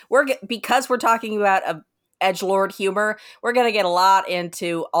Because we're talking about a edgelord humor, we're gonna get a lot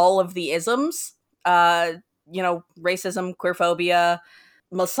into all of the isms. Racism, queerphobia,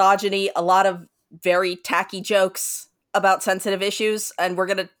 misogyny, a lot of very tacky jokes about sensitive issues, and we're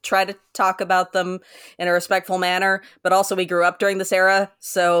going to try to talk about them in a respectful manner, but also we grew up during this era,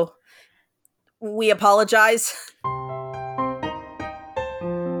 so we apologize.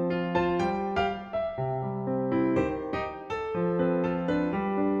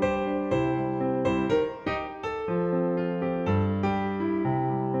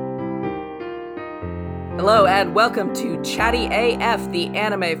 Hello and welcome to Chatty AF, the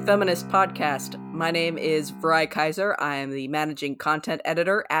anime feminist podcast. My name is Vry Kaiser. I am the managing content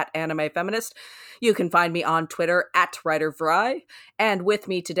editor at Anime Feminist. You can find me on Twitter at WriterVry. And with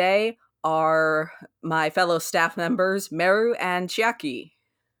me today are my fellow staff members, Meru and Chiaki.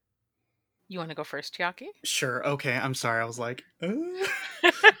 You want to go first, Chiaki? Sure. Okay. I'm sorry. I was like,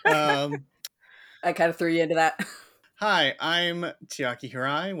 I kind of threw you into that. Hi, I'm Chiaki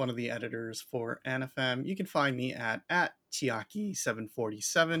Hirai, one of the editors for AniFem. You can find me at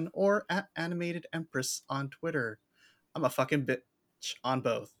Chiaki747 or at Animated Empress on Twitter. I'm a fucking bitch on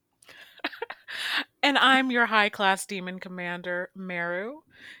both. And I'm your high-class demon commander, Meru.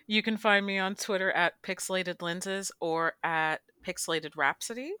 You can find me on Twitter at Pixelated Lenses or at Pixelated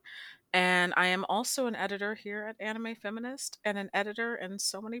Rhapsody. And I am also an editor here at Anime Feminist and an editor in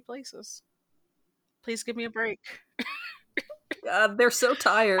so many places. Please give me a break. God, they're so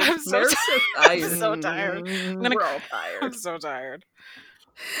tired. I'm so They're tired. so tired. I'm so tired. We're all tired. I'm so tired.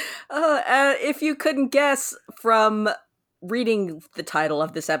 If you couldn't guess from reading the title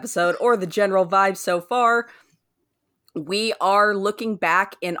of this episode or the general vibe so far, we are looking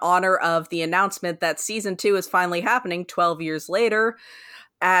back in honor of the announcement that season 2 is finally happening 12 years later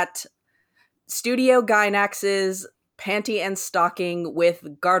at Studio Gainax's Panty and Stocking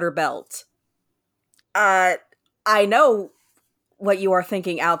with Garter Belt. I know what you are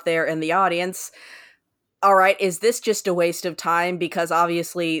thinking out there in the audience. All right, is this just a waste of time because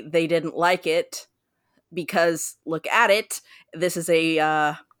obviously they didn't like it? Because look at it, this is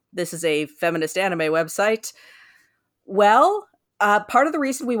a feminist anime website. Well, part of the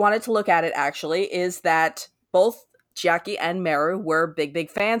reason we wanted to look at it actually is that both Chiaki and Meru were big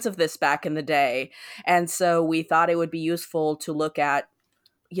fans of this back in the day, and so we thought it would be useful to look at,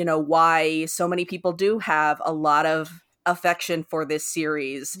 why so many people do have a lot of affection for this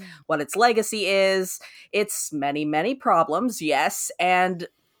series, what its legacy is, its many problems, yes, and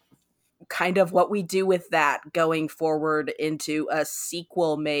kind of what we do with that going forward into a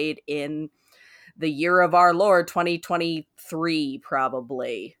sequel made in the year of our Lord 2023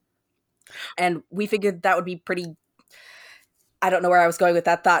 probably. And we figured that would be pretty. I don't know where I was going with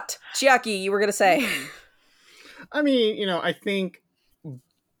that thought. Chiaki, you were gonna say. I mean, I think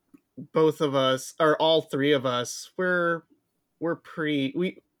both of us, or all three of us, we're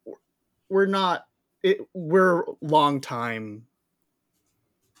long time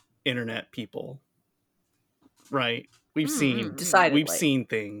internet people, right? We've seen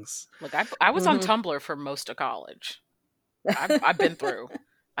things. Look, I was on Tumblr for most of college. I've been through.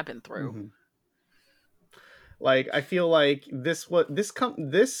 Mm-hmm. Like, I feel like this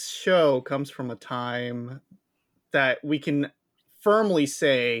show comes from a time that we can firmly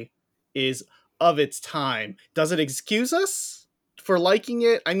say is of its time. Does it excuse us for liking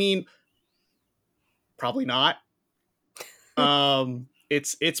it? I mean, probably not.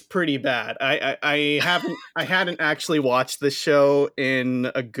 It's pretty bad. I hadn't actually watched this show in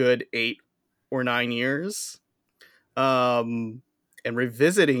a good 8 or 9 years. And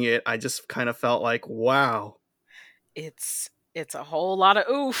revisiting it, I just kind of felt like, wow. It's a whole lot of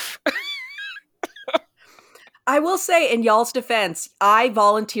oof. I will say, in y'all's defense, I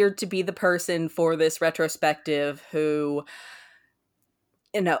volunteered to be the person for this retrospective who,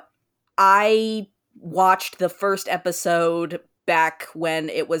 I watched the first episode back when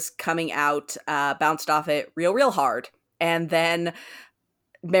it was coming out, bounced off it real hard, and then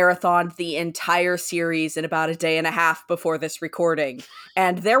marathoned the entire series in about a day and a half before this recording.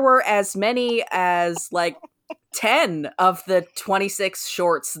 And there were as many as, 10 of the 26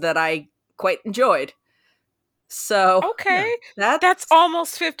 shorts that I quite enjoyed. So okay, that's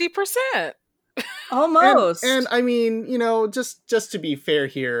almost 50%. Almost. And I mean, just to be fair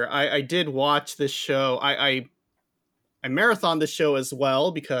here, I did watch this show. I marathoned the show as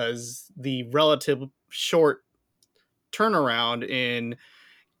well because the relative short turnaround in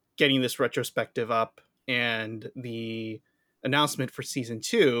getting this retrospective up and the announcement for season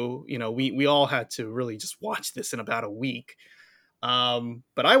 2, we all had to really just watch this in about a week.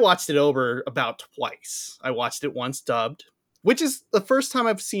 But I watched it over about twice. I watched it once dubbed, which is the first time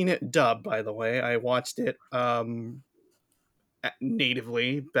I've seen it dubbed, by the way. I watched it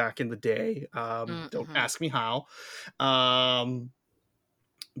natively back in the day. Don't ask me how. But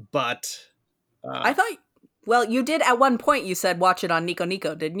I thought, well, you did at one point, you said watch it on Nico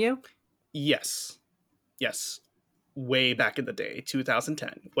Nico, didn't you? yes. Way back in the day,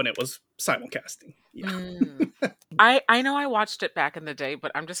 2010, when it was simulcasting. I know I watched it back in the day,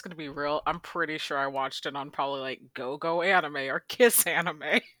 but I'm just gonna be real. I'm pretty sure I watched it on probably like Go Anime or Kiss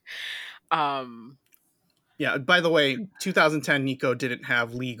Anime. Yeah, by the way, 2010 Nico didn't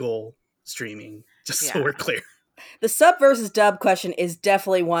have legal streaming, just so we're clear. The sub versus dub question is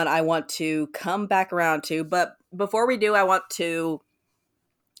definitely one I want to come back around to, but before we do, I want to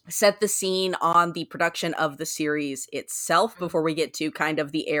set the scene on the production of the series itself before we get to kind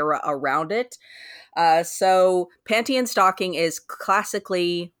of the era around it. So Panty and Stocking is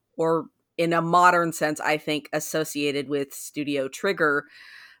classically, or in a modern sense, I think, associated with Studio Trigger.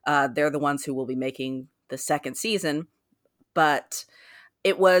 They're the ones who will be making the second season, but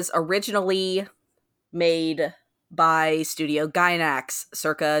it was originally made by Studio Gainax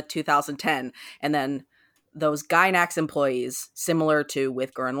circa 2010, and then those Gainax employees, similar to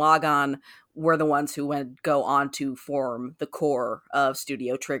with Gurren Lagann, were the ones who would go on to form the core of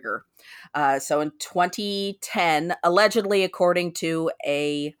Studio Trigger. So in 2010, allegedly, according to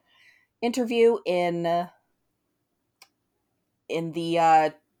a interview in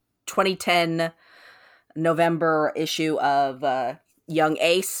the 2010 November issue of Young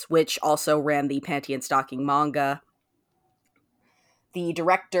Ace, which also ran the Panty and Stocking manga, the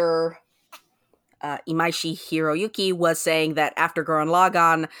director Imaishi Hiroyuki was saying that after Gurren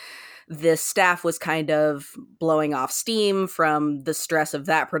Lagann, the staff was kind of blowing off steam from the stress of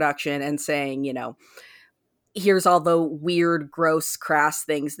that production and saying, you know, here's all the weird, gross, crass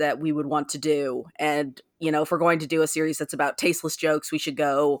things that we would want to do. And, you know, if we're going to do a series that's about tasteless jokes, we should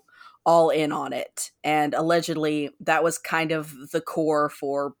go all in on it. And allegedly, that was kind of the core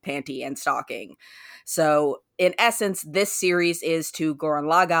for Panty and Stocking. So, in essence, this series is to Gurren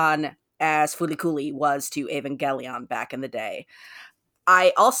Lagann as Fooly was to Evangelion back in the day.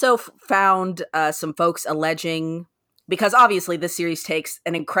 I also found some folks alleging, because obviously this series takes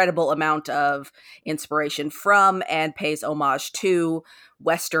an incredible amount of inspiration from and pays homage to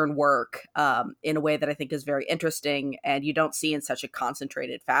Western work in a way that I think is very interesting and you don't see in such a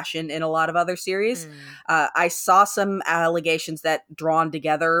concentrated fashion in a lot of other series. I saw some allegations that Drawn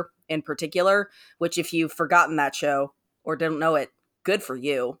Together in particular, which if you've forgotten that show or don't know it, good for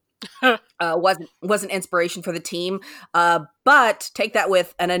you. Was an inspiration for the team, but take that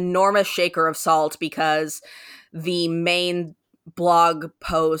with an enormous shaker of salt because the main blog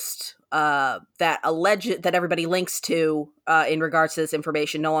post that everybody links to in regards to this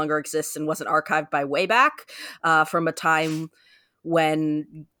information no longer exists and wasn't archived by Wayback from a time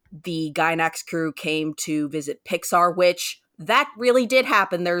when the Gainax crew came to visit Pixar, which that really did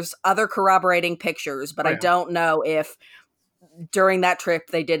happen. There's other corroborating pictures, but I don't know if during that trip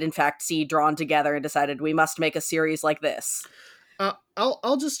they did in fact see Drawn Together and decided we must make a series like this.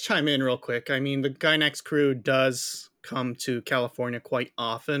 I'll just chime in real quick. I mean, the Gainax crew does come to California quite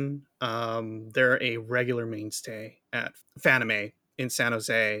often. They're a regular mainstay at Fanime in San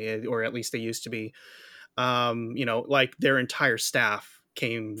Jose, or at least they used to be. You know, like their entire staff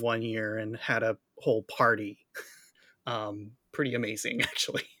came one year and had a whole party. Pretty amazing,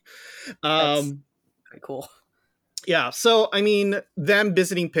 actually. That's pretty cool. Yeah, so I mean, them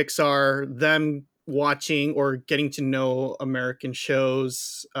visiting Pixar, them watching or getting to know American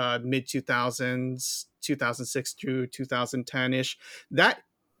shows, mid 2000s, 2006 through 2010-ish, that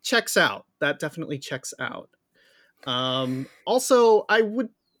checks out. That definitely checks out. Also, I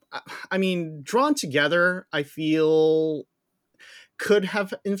mean, Drawn Together, I feel could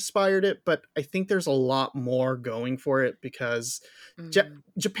have inspired it, but I think there's a lot more going for it because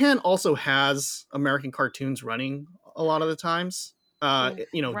Japan also has American cartoons running a lot of the times,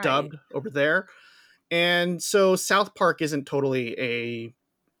 you know, dubbed over there. And so South Park isn't totally a,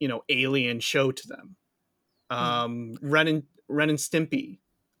 you know, alien show to them. Ren and Stimpy,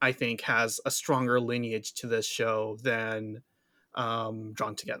 I think, has a stronger lineage to this show than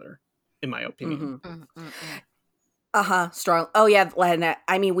Drawn Together, in my opinion. Strong. Oh yeah,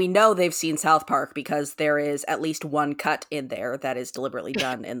 I mean, we know they've seen South Park because there is at least one cut in there that is deliberately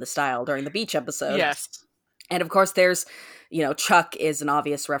done in the style during the beach episode. Yes. And of course there's, you know, Chuck is an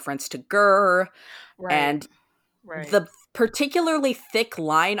obvious reference to Gurr. And the particularly thick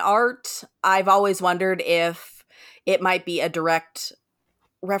line art, I've always wondered if it might be a direct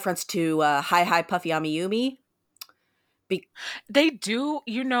reference to Hi Hi Puffy Amiyumi. They do,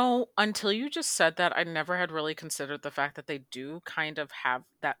 until you just said that, I never had really considered the fact that they do kind of have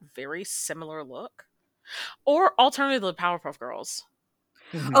that very similar look. Or alternatively, Powerpuff Girls.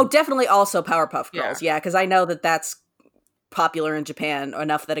 Oh, definitely also Powerpuff Yeah. Girls. Yeah, because I know that that's popular in Japan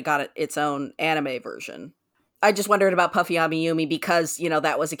enough that it got its own anime version. I just wondered about Puffy Amiyumi because,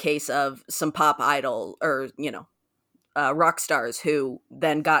 that was a case of some pop idol or, rock stars who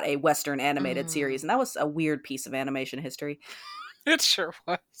then got a Western animated series. And that was a weird piece of animation history. It sure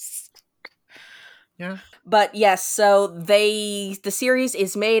was. Yeah. But yes, so the series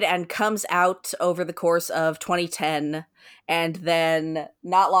is made and comes out over the course of 2010. And then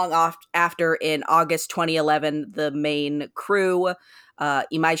not long after, in August 2011, the main crew,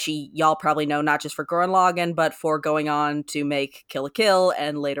 Imaishi, y'all probably know not just for Gurren Lagann, but for going on to make Kill la Kill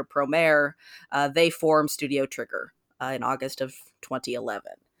and later Promare, they formed Studio Trigger in August of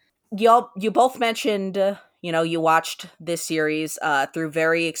 2011. You both mentioned, you watched this series through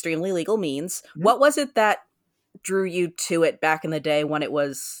very extremely legal means. Mm-hmm. What was it that drew you to it back in the day when it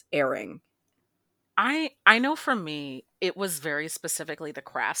was airing? I know for me, it was very specifically the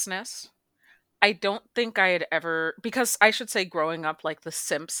crassness. I don't think I had ever, because I should say growing up, like The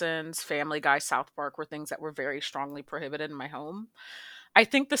Simpsons, Family Guy, South Park were things that were very strongly prohibited in my home. I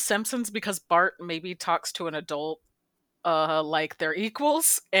think The Simpsons, because Bart maybe talks to an adult like they're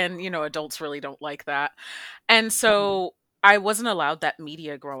equals, and adults really don't like that. And so I wasn't allowed that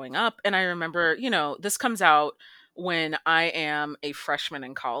media growing up. And I remember, this comes out when I am a freshman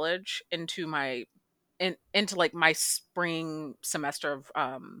in college into like my spring semester of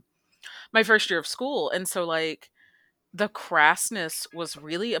my first year of school. And so like the crassness was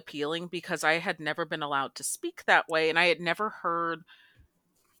really appealing because I had never been allowed to speak that way, and I had never heard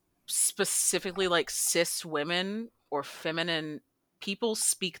specifically like cis women or feminine people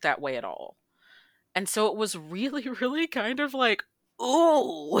speak that way at all. And so it was really, really kind of like,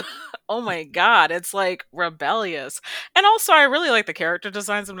 ooh, oh my God, it's like rebellious. And also, I really like the character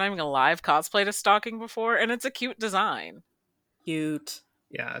designs. I'm not even gonna lie, I've cosplayed as Stalking before, and it's a cute design. Cute.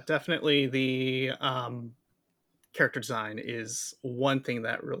 Yeah, definitely the character design is one thing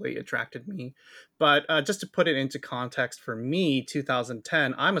that really attracted me. But just to put it into context for me,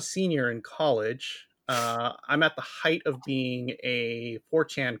 2010, I'm a senior in college. I'm at the height of being a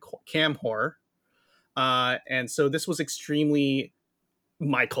 4chan cam whore. And so this was extremely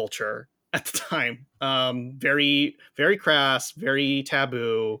my culture at the time. Very, very crass, very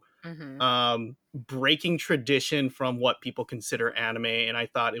taboo, breaking tradition from what people consider anime. And I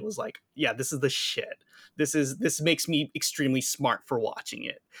thought it was like, yeah, this is the shit. This makes me extremely smart for watching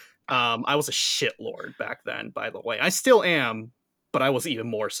it. I was a shitlord back then, by the way. I still am, but I was even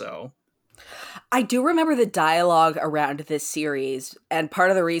more so. I do remember the dialogue around this series, and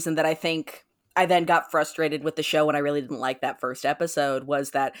part of the reason that I think I then got frustrated with the show when I really didn't like that first episode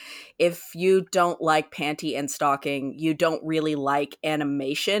was that if you don't like panty and stalking, you don't really like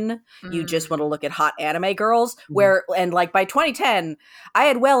animation. You just want to look at hot anime girls. And like by 2010, I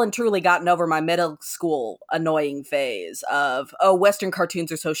had well and truly gotten over my middle school annoying phase of, Western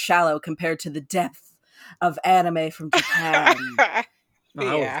cartoons are so shallow compared to the depth of anime from Japan.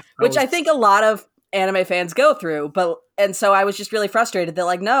 Yeah. Which I think a lot of anime fans go through, and so I was just really frustrated that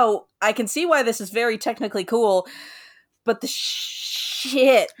like, no, I can see why this is very technically cool, but the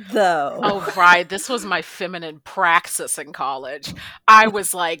shit though. Oh right, this was my feminine praxis in college. I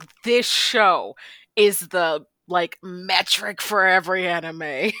was like, this show is the like metric for every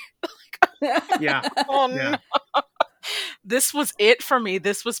anime. Yeah. Oh no. This was it for me.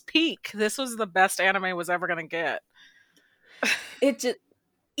 This was peak. This was the best anime was ever gonna get. It just,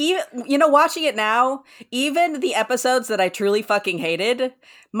 even, watching it now, even the episodes that I truly fucking hated,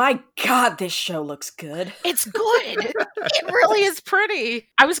 my God, this show looks good. It's good. It really is pretty.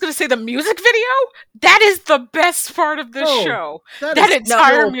 I was going to say the music video. That is the best part of this show. That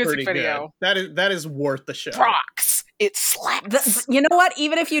entire music video. That is worth the show. Rocks. It slaps. You know what?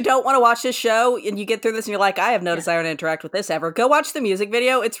 Even if you don't want to watch this show and you get through this and you're like, I have no desire to interact with this ever, go watch the music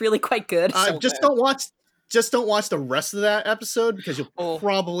video. It's really quite good. Don't watch the rest of that episode because you'll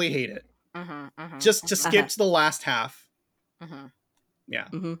probably hate it. Just skip to the last half. Yeah.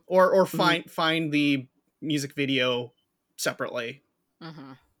 Or find the music video separately.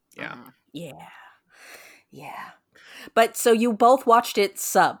 Yeah. But so you both watched it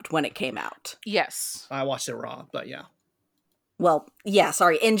subbed when it came out? Yes. I watched it raw, but yeah. Well, yeah,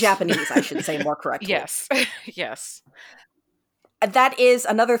 sorry, in Japanese, I should say more correctly. Yes. Yes. That is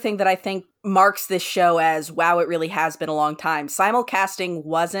another thing that I think marks this show as, wow, it really has been a long time. Simulcasting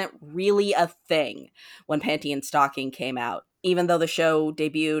wasn't really a thing when Panty and Stalking came out. even though the show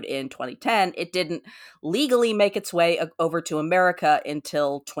debuted in 2010, it didn't legally make its way over to America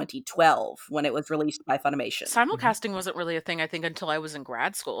until 2012 when it was released by Funimation. Simulcasting wasn't really a thing, I think, until I was in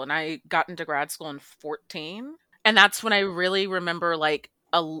grad school, and I got into grad school in 14. And that's when I really remember, like,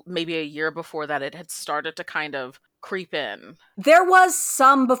 maybe a year before that, it had started to kind of creep in. There was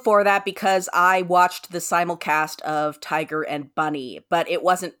some before that because I watched the simulcast of Tiger and Bunny, but it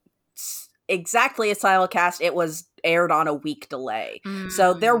wasn't exactly a simulcast. It was aired on a week delay.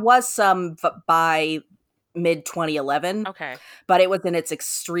 So there was some by mid 2011. Okay. But it was in its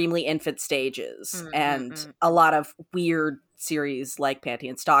extremely infant stages. And a lot of weird series like Panty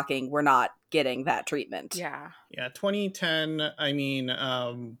and Stocking were not getting that treatment. Yeah. Yeah, 2010, I mean,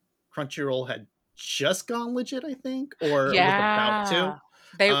 Crunchyroll had just gone legit, I think, or was about to.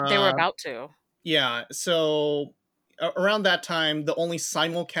 They were about to. Yeah, so around that time, the only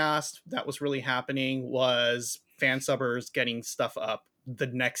simulcast that was really happening was fansubbers getting stuff up the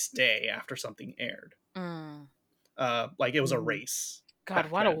next day after something aired. Like it was a race.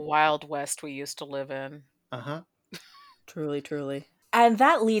 God, what a wild west we used to live in. Uh-huh. Truly, truly. And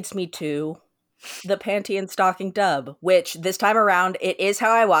that leads me to the Panty and Stocking dub, which this time around, it is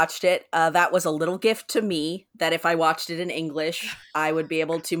how I watched it. That was a little gift to me that if I watched it in English, I would be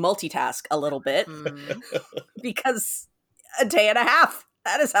able to multitask a little bit because a day and a half.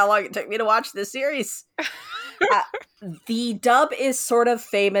 That is how long it took me to watch this series. The dub is sort of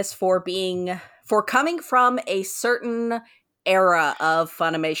famous for coming from a certain era of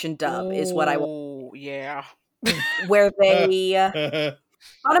Funimation dub, is what I will. Yeah. Where they.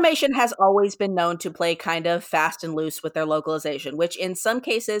 Funimation has always been known to play kind of fast and loose with their localization, which in some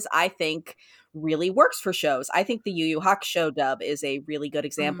cases I think really works for shows. I think the Yu Yu Hakusho dub is a really good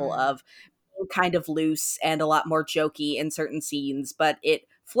example of being kind of loose and a lot more jokey in certain scenes, but it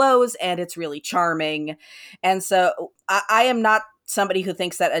flows and it's really charming. And so I am not somebody who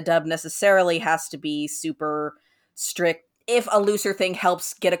thinks that a dub necessarily has to be super strict if a looser thing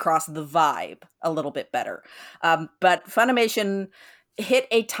helps get across the vibe a little bit better. But Funimation hit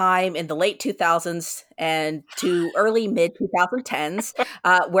a time in the late 2000s and to early mid 2010s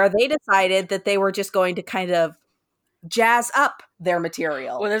where they decided that they were just going to kind of jazz up their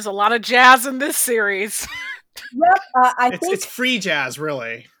material. Well, there's a lot of jazz in this series. Yep, it's free jazz,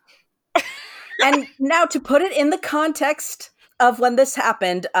 really. And now to put it in the context of when this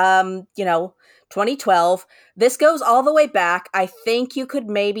happened, 2012, this goes all the way back. I think you could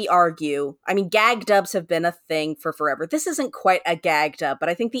maybe argue, I mean, gag dubs have been a thing for forever. This isn't quite a gag dub, but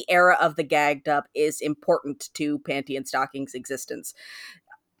I think the era of the gag dub is important to Panty and Stocking's existence.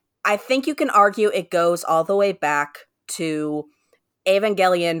 I think you can argue it goes all the way back to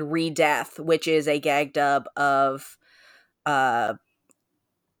Evangelion Re-Death, which is a gag dub of End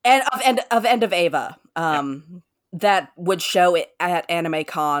of Eva. That would show it at anime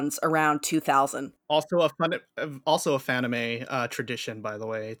cons around 2000. Also a Fanime tradition, by the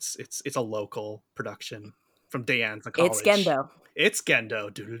way. It's a local production from Dayanza College. It's Gendo. It's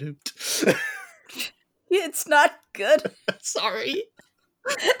Gendo. Doo-doo-doo. It's not good. Sorry.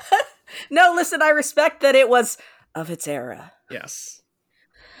 No, listen, I respect that it was of its era. Yes.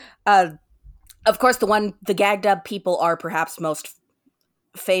 Of course, the gag dub people are perhaps most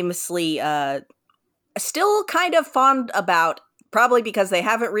famously still kind of fond about, probably because they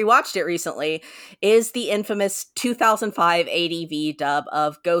haven't rewatched it recently, is the infamous 2005 ADV dub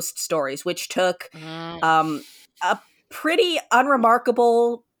of Ghost Stories, which took a pretty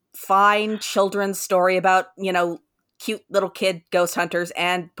unremarkable, fine children's story about, cute little kid ghost hunters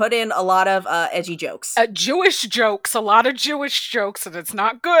and put in a lot of edgy jokes. Jewish jokes, a lot of Jewish jokes, and it's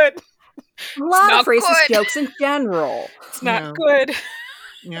not good. A lot of racist jokes in general. It's not good.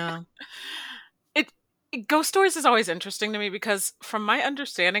 Yeah. Ghost Stories is always interesting to me because from my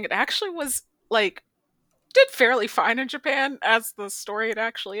understanding, it actually was did fairly fine in Japan as the story it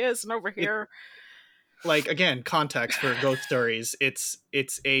actually is. And over here, again, context for Ghost Stories. It's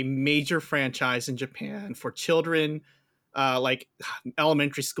a major franchise in Japan for children,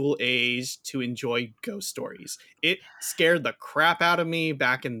 elementary school age to enjoy ghost stories. It scared the crap out of me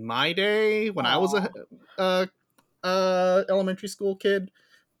back in my day when I was a elementary school kid.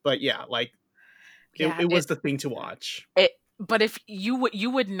 But yeah, it was the thing to watch. But if you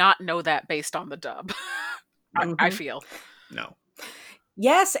would not know that based on the dub, I feel. No.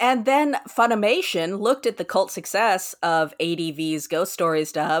 Yes, and then Funimation looked at the cult success of ADV's Ghost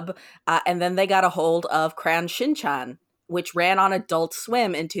Stories dub, and then they got a hold of Crayon Shin-chan, which ran on Adult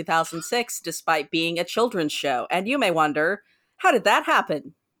Swim in 2006, despite being a children's show. And you may wonder, how did that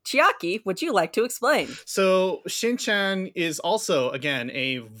happen? Chiaki, would you like to explain? So Shin-chan is also, again,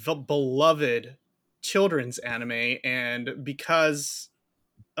 a beloved children's anime, and because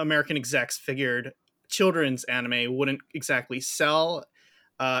American execs figured children's anime wouldn't exactly sell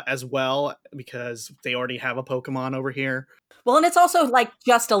as well because they already have a Pokemon over here. Well, and it's also like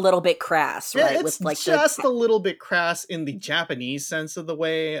just a little bit crass, Yeah, right? it's With like just a little bit crass in the Japanese sense of the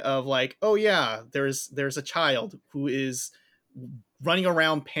way of like, oh yeah, there's a child who is running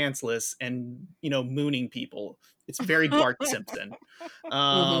around pantsless and mooning people. It's very Bart Simpson.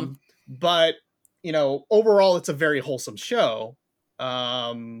 Mhm. But overall it's a very wholesome show.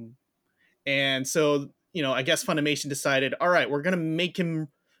 And so I guess Funimation decided, all right, we're gonna make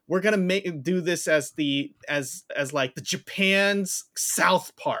do this as like the Japan's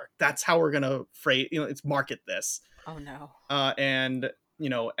South Park. That's how we're gonna phrase, it's market this. Oh no. And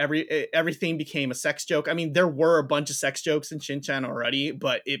everything became a sex joke. I mean, there were a bunch of sex jokes in Shin-chan already,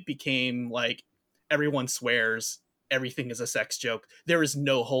 but it became like everyone swears, everything is a sex joke. There is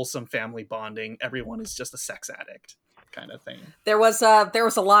no wholesome family bonding. Everyone is just a sex addict kind of thing. There was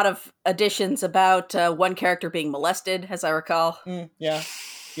a lot of additions about one character being molested, as I recall. Yeah.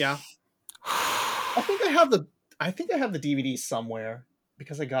 I think I have the DVD somewhere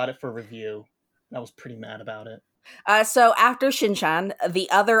because I got it for review. I was pretty mad about it. So after Shin-chan, the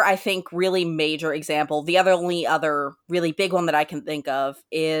other, I think, really major example, the only other really big one that I can think of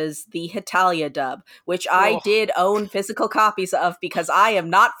is the Hitalia dub, which I did own physical copies of because I am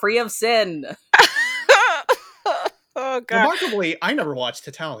not free of sin. Oh god. Remarkably, I never watched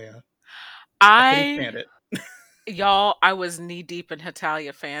Hitalia. I couldn't stand it. Y'all, I was knee deep in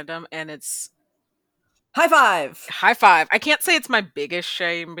Hitalia fandom, and it's high five. I can't say it's my biggest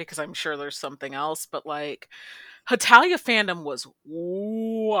shame because I'm sure there's something else, but like Hitalia fandom was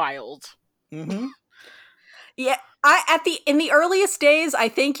wild. Mm-hmm. Yeah, in the earliest days, I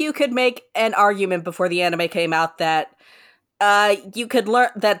think you could make an argument before the anime came out that you could learn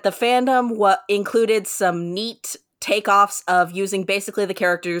that the fandom included some neat takeoffs of using basically the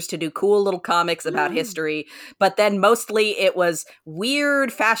characters to do cool little comics about history, but then mostly it was weird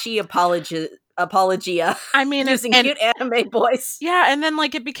fashy apologia. I mean, using cute anime boys. Yeah, and then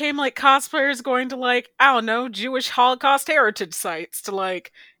like it became like cosplayers going to like, I don't know, Jewish Holocaust heritage sites to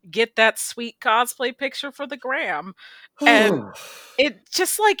like get that sweet cosplay picture for the gram. And it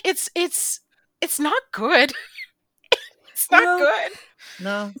just like it's not good. It's not good.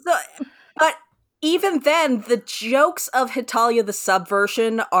 No. But even then, the jokes of Hitalia the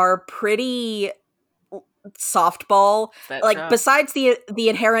Subversion are pretty softball. Like besides the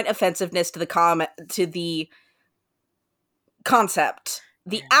inherent offensiveness to the concept,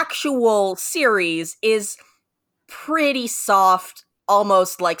 the actual series is pretty soft,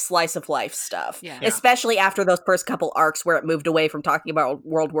 almost like slice of life stuff. Yeah. Especially after those first couple arcs where it moved away from talking about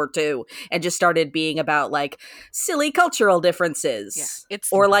World War II and just started being about like silly cultural differences. Yeah.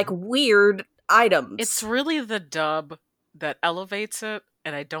 Or like weird items. It's really the dub that elevates it,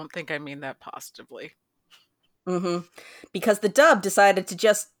 and I don't think I mean that positively. Mm-hmm. Because the dub decided to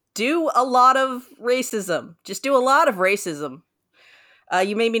just do a lot of racism.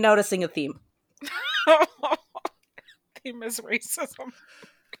 You made me noticing a theme. Theme is racism.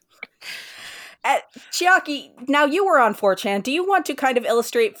 Chiaki, now you were on 4chan. Do you want to kind of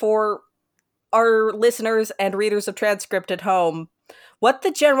illustrate for our listeners and readers of Transcript at home what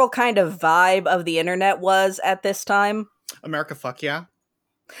the general kind of vibe of the internet was at this time? America, fuck yeah.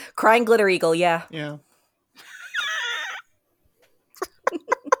 Crying Glitter Eagle, yeah. Yeah.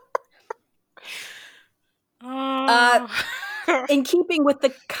 In keeping with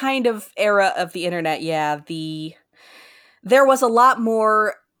the kind of era of the internet, there was a lot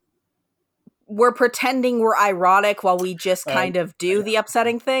more. We're pretending we're ironic while we just kind of do the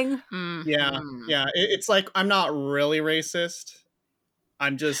upsetting thing. Mm-hmm. Yeah. It's like I'm not really racist.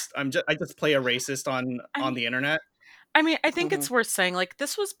 I just play a racist on the internet. I mean, I think it's worth saying, like,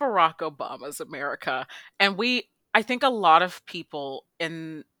 this was Barack Obama's America, and I think a lot of people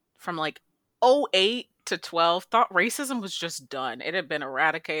from like 2008 to 2012 thought racism was just done. It had been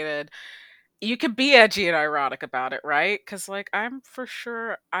eradicated. You could be edgy and ironic about it, right? Because, like, I'm for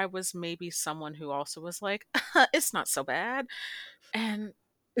sure I was maybe someone who also was like, it's not so bad. And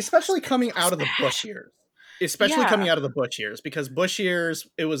especially coming out of the Bush years. Coming out of the Bush years, because Bush years,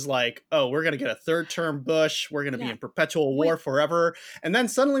 it was like, oh, we're going to get a third term Bush. We're going to be in perpetual war forever. And then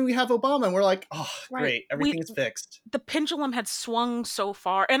suddenly we have Obama and we're like, oh, great. Everything's fixed. The pendulum had swung so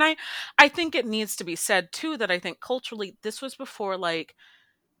far. And I think it needs to be said, too, that I think culturally, this was before, like,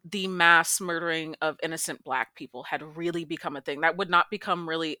 the mass murdering of innocent Black people had really become a thing. That would not become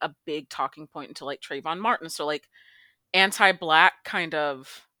really a big talking point until, like, Trayvon Martin. So, like, anti-Black kind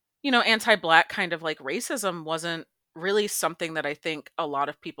of like racism wasn't really something that I think a lot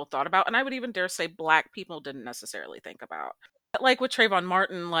of people thought about, and I would even dare say Black people didn't necessarily think about. But like with Trayvon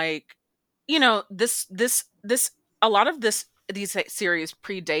Martin, like, you know, this a lot of these series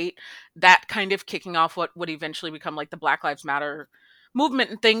predate that kind of kicking off what would eventually become like the Black Lives Matter movement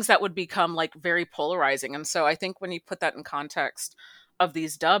and things that would become like very polarizing. And so I think when you put that in context of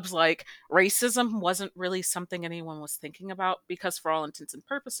these dubs, like racism wasn't really something anyone was thinking about because for all intents and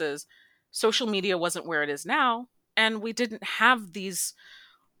purposes, social media wasn't where it is now. And we didn't have these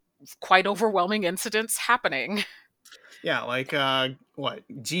quite overwhelming incidents happening. Yeah, like what?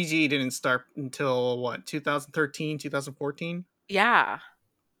 Gigi didn't start until what? 2013, 2014? Yeah.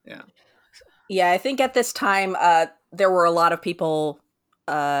 Yeah. Yeah, I think at this time, there were a lot of people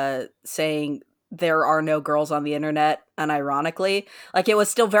saying there are no girls on the internet, unironically. Like, it was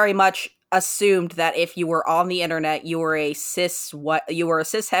still very much assumed that if you were on the internet, you were a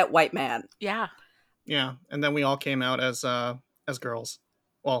cishet white man. Yeah. Yeah, and then we all came out as girls.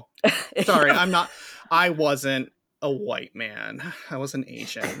 Well, sorry, I wasn't a white man. I was an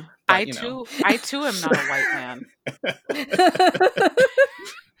Asian. But, I too am not a white man.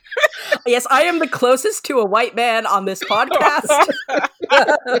 Yes, I am the closest to a white man on this podcast.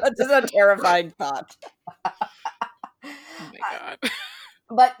 That's a terrifying thought. Oh my god.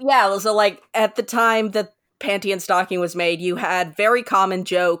 But yeah, so like at the time that Panty and Stocking was made, you had very common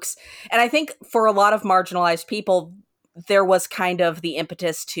jokes. And I think for a lot of marginalized people, there was kind of the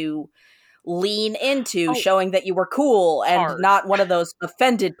impetus to lean into showing that you were cool and hard. Not one of those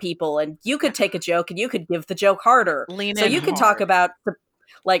offended people. And you could take a joke and you could give the joke harder. So you could talk about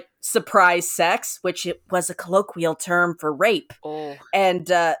like surprise sex, which it was a colloquial term for rape. Oh. And,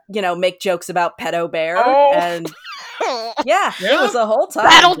 make jokes about pedo bear. Oh. And yeah, it was a whole time.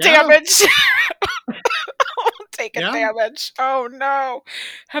 Battle damage. Taking damage. Oh no.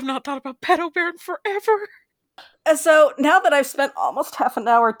 Have not thought about pedo bear in forever. And so now that I've spent almost half an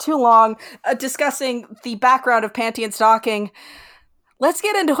hour too long discussing the background of Panty and Stocking, let's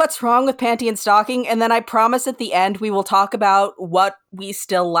get into what's wrong with Panty and Stocking, and then I promise at the end we will talk about what we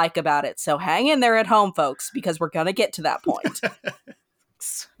still like about it. So hang in there at home, folks, because we're going to get to that point.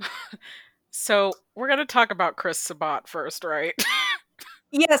 So we're going to talk about Chris Sabat first, right?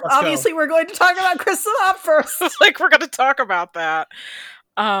 Yes, obviously we're going to talk about Chris Sabat first. Like, we're going to talk about that.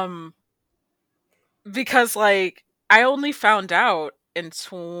 Because, like, I only found out in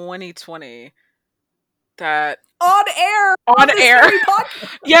 2020 that on air.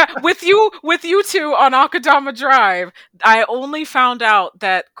 Yeah, with you two on Akadama Drive, I only found out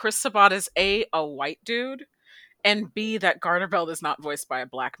that Chris Sabat is a white dude, and B, that Garner Belt is not voiced by a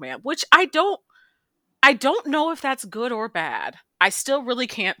black man, which I don't know if that's good or bad. I still really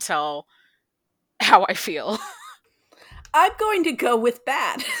can't tell how I feel. I'm going to go with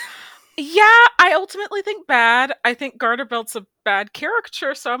bad. Yeah, I ultimately think bad. I think Garner Belt's a bad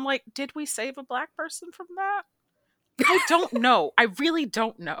caricature, so I'm like, did we save a black person from that? I don't know. I really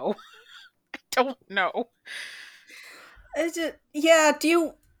don't know. I don't know. Yeah, do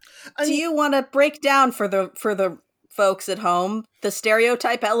you want to break down for the folks at home the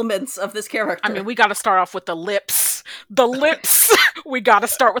stereotype elements of this character? I mean, we got to start off with the lips. The lips. We got to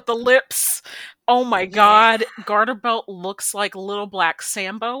start with the lips. Oh my god, Garner Belt looks like Little Black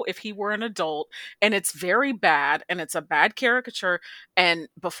Sambo if he were an adult, and it's very bad, and it's a bad caricature, and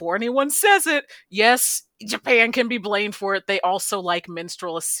before anyone says it, yes, Japan can be blamed for it. They also like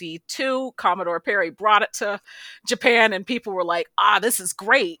minstrelsy too. Commodore Perry brought it to Japan, and people were like, this is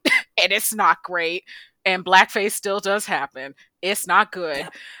great, and it's not great, and blackface still does happen. It's not good.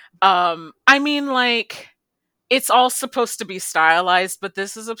 I mean, like, it's all supposed to be stylized, but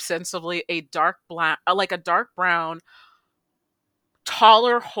this is ostensibly a dark brown,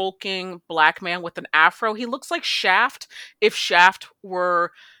 taller, hulking black man with an afro. He looks like Shaft if Shaft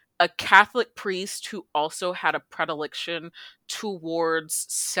were a Catholic priest who also had a predilection towards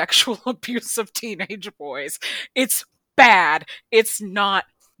sexual abuse of teenage boys. It's bad. It's not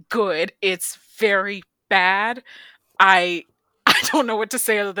good. It's very bad. I don't know what to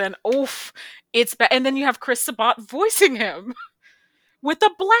say other than, oof, it's bad. And then you have Chris Sabat voicing him with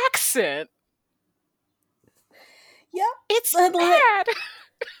a black scent. Yeah, it's bad.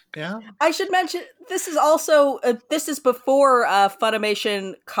 Yeah. I should mention, this is also, this is before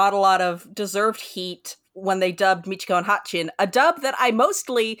Funimation caught a lot of deserved heat when they dubbed Michiko and Hatchin, a dub that I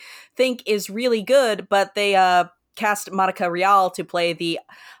mostly think is really good, but they cast Monica Rial to play the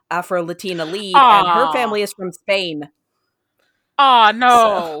Afro-Latina lead, and her family is from Spain. Oh,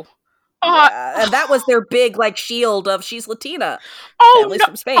 no. Yeah, and that was their big, like, shield of she's Latina. Oh, no.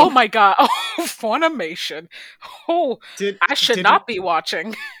 From Spain. Oh my god. Oh, Funimation. Oh, I should not be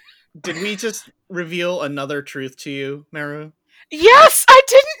watching. Did we just reveal another truth to you, Meru? Yes, I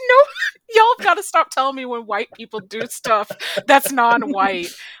didn't know. Y'all have got to stop telling me when white people do stuff that's non-white.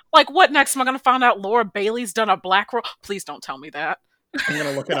 Like, what next? Am I going to find out Laura Bailey's done a black role? Please don't tell me that. I'm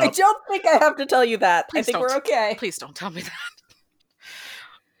gonna look it I up. don't think I have to tell you that. Please I think don't. we're okay. Please don't tell me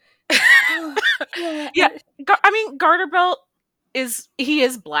that. Yeah, I mean, Garterbelt is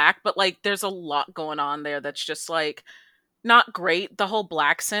black, but like, there's a lot going on there that's just like not great. The whole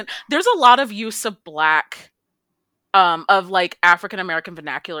black scent. There's a lot of use of black, of like African American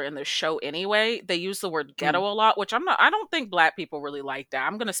vernacular in the show anyway. They use the word ghetto a lot, which I don't think black people really like that.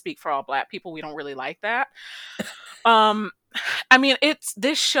 I'm gonna speak for all black people. We don't really like that. I mean,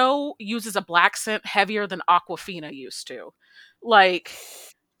 this show uses a black scent heavier than Aquafina used to. Like,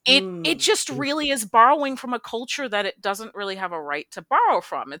 it just really is borrowing from a culture that it doesn't really have a right to borrow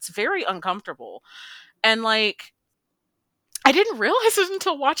from. It's very uncomfortable. And like, I didn't realize it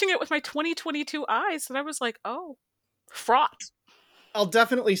until watching it with my 2022 eyes, and I was like, oh, fraught. I'll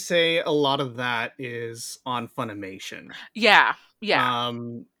definitely say a lot of that is on Funimation. Yeah.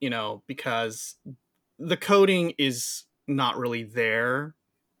 You know, because the coding is not really there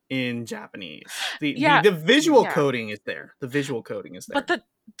in Japanese. The visual coding is there. The visual coding is there. But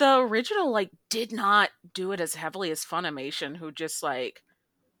the original like did not do it as heavily as Funimation, who just like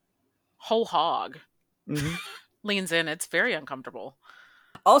whole hog leans in. It's very uncomfortable.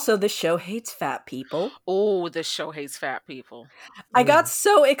 Also, this show hates fat people. Oh, this show hates fat people. I got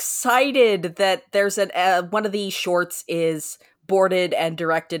so excited that there's one of these shorts is boarded and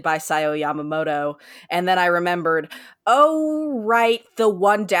directed by Sayo Yamamoto, and then I remembered, oh right, the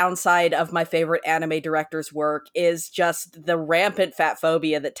one downside of my favorite anime director's work is just the rampant fat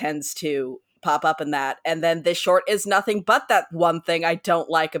phobia that tends to pop up in that, and then this short is nothing but that one thing I don't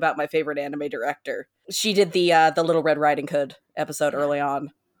like about my favorite anime director. She did the Little Red Riding Hood episode early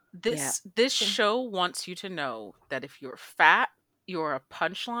on. This show wants you to know that if you're fat, you're a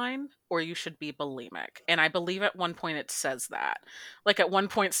punchline, or you should be bulimic. And I believe at one point it says that. Like, at one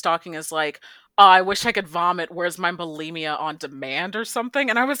point, Stalking is like, oh, I wish I could vomit, where's my bulimia on demand or something?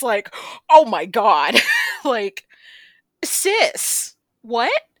 And I was like, oh my god. Like, sis,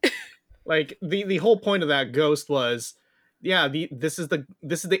 what? Like, the whole point of that ghost was, yeah, this is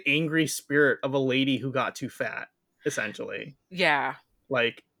the angry spirit of a lady who got too fat, essentially. Yeah.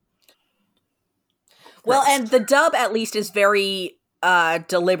 Like, well, and the dub at least is very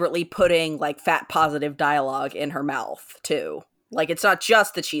deliberately putting like fat positive dialogue in her mouth too. Like, it's not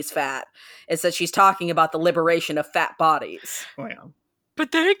just that she's fat, it's that she's talking about the liberation of fat bodies. Oh yeah.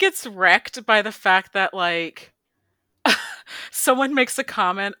 But then it gets wrecked by the fact that like someone makes a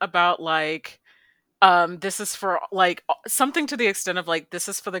comment about like, this is for like something to the extent of like, this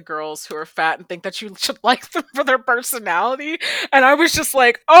is for the girls who are fat and think that you should like them for their personality. And I was just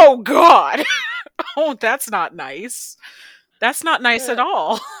like, oh god. Oh, that's not nice. That's not nice at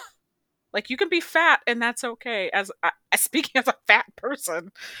all. Like, you can be fat and that's okay. As speaking as a fat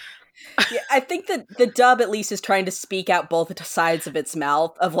person. Yeah, I think that the dub at least is trying to speak out both sides of its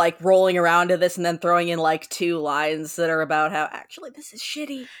mouth, of like rolling around to this and then throwing in like two lines that are about how actually this is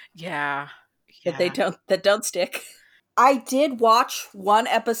shitty. Yeah. That don't stick. I did watch one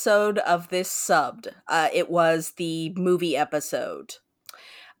episode of this subbed. It was the movie episode.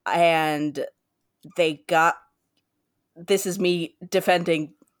 And they got, this is me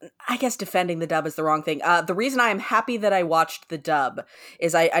defending the dub is the wrong thing. The reason I am happy that I watched the dub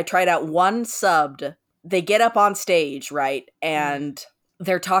is I tried out one subbed. They get up on stage, right? And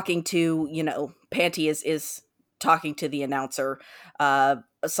they're talking to, you know, Panty is talking to the announcer,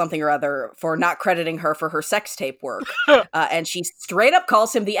 something or other, for not crediting her for her sex tape work. And she straight up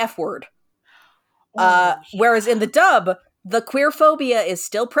calls him the F word. Whereas in the dub, the queer phobia is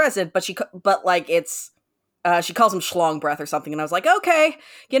still present, but she calls him schlong breath or something, and I was like, okay,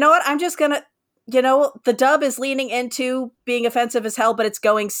 you know what, I'm just gonna, you know, the dub is leaning into being offensive as hell, but it's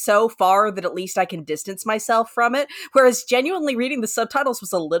going so far that at least I can distance myself from it, whereas genuinely reading the subtitles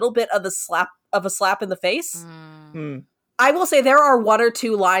was a little bit of a slap in the face. I will say there are one or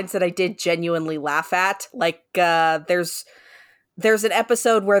two lines that I did genuinely laugh at, like, there's an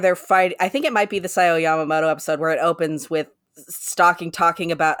episode where they're fighting, I think it might be the Sayo Yamamoto episode, where it opens with Stalking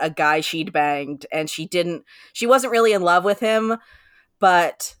talking about a guy she'd banged, and she wasn't really in love with him,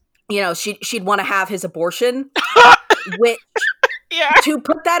 but, you know, she'd want to have his abortion, which, to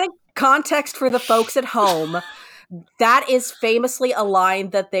put that in context for the folks at home, that is famously a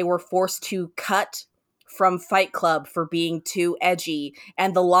line that they were forced to cut from Fight Club for being too edgy,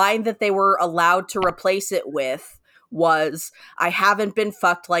 and the line that they were allowed to replace it with was, I haven't been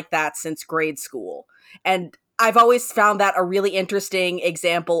fucked like that since grade school. And I've always found that a really interesting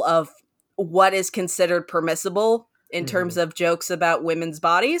example of what is considered permissible in terms of jokes about women's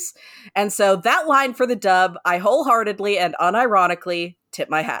bodies. And so that line for the dub, I wholeheartedly and unironically tip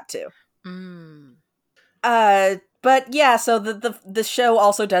my hat to. But yeah, so the show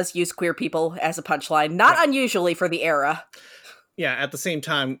also does use queer people as a punchline, not unusually for the era. Yeah, at the same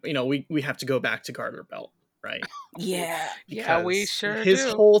time, we have to go back to Garter Belt, right? Yeah. Yeah, we sure his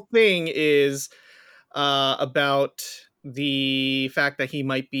do. whole thing is about the fact that he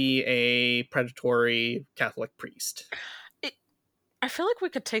might be a predatory Catholic priest. I feel like we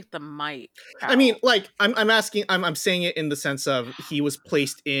could take the might out. I mean, like, I'm saying it in the sense of he was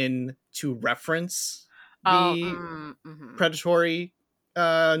placed in to reference the predatory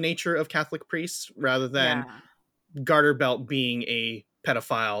nature of Catholic priests rather than Garter Belt being a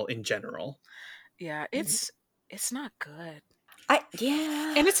pedophile in general. Yeah, it's not good.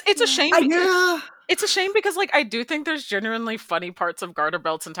 And it's a shame. It's a shame because, like, I do think there's genuinely funny parts of Garter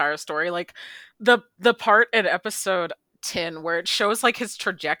Belt's entire story. Like the part in episode 10 where it shows like his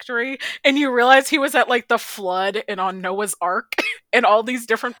trajectory and you realize he was at like the flood and on Noah's Ark and all these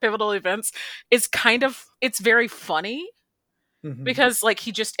different pivotal events is it's very funny because like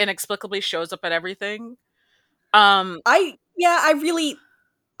he just inexplicably shows up at everything.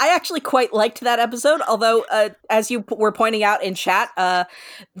 I actually quite liked that episode, although, as you were pointing out in chat,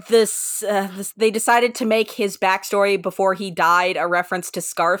 they decided to make his backstory before he died a reference to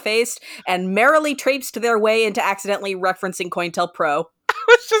Scarface, and merrily traipsed their way into accidentally referencing COINTELPRO.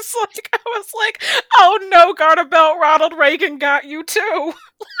 I was like, oh no, Garter Belt, Ronald Reagan got you too.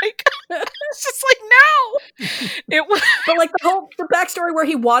 Like, it's just like, no. It was, but like the backstory where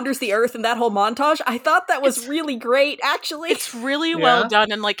he wanders the earth and that whole montage, I thought that was really great. Actually, it's really well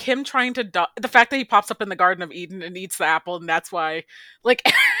done, and like him trying to the fact that he pops up in the Garden of Eden and eats the apple, and that's why like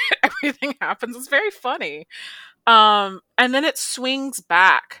everything happens. It's very funny. And then it swings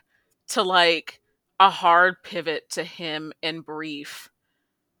back to like a hard pivot to him in Brief.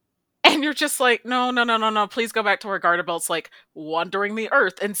 And you're just like, no, please go back to where Garter Belt's like wandering the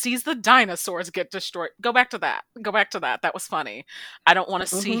earth and sees the dinosaurs get destroyed. Go back to that. That was funny. I don't want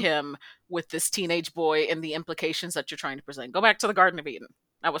to see him with this teenage boy and the implications that you're trying to present. Go back to the Garden of Eden.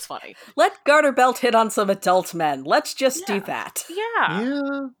 That was funny. Let Garter Belt hit on some adult men. Let's just do that.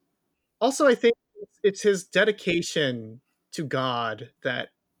 Yeah. Also, I think it's his dedication to God that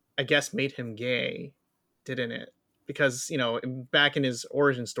I guess made him gay, didn't it? Because, back in his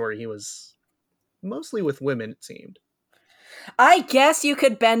origin story, he was mostly with women, it seemed. I guess you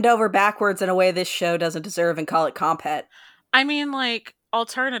could bend over backwards in a way this show doesn't deserve and call it compet. I mean, like,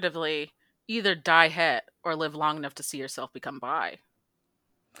 alternatively, either die het or live long enough to see yourself become bi.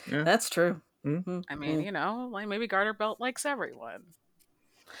 Yeah. That's true. Mm-hmm. I mean, like maybe Garter Belt likes everyone.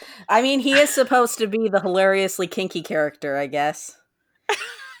 I mean, he is supposed to be the hilariously kinky character, I guess.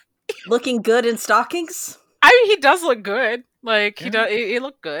 Looking good in stockings? I mean, he does look good. Like he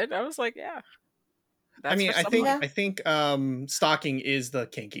looked good. I was like, yeah. I think stocking is the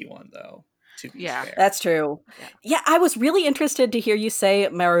kinky one, though. To be fair. That's true. Yeah, I was really interested to hear you say,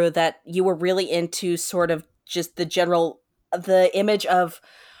 Maru, that you were really into sort of just the image of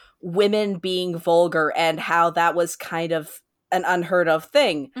women being vulgar and how that was kind of an unheard of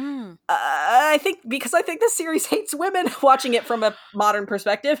thing. I think the series hates women, watching it from a modern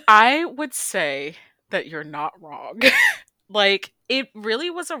perspective. I would say that you're not wrong. Like, it really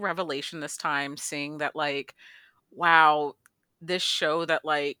was a revelation this time, seeing that, like, wow, this show that,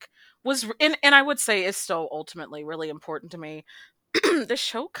 like, was, and I would say is still ultimately really important to me, this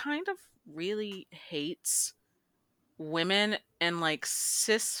show kind of really hates women and, like,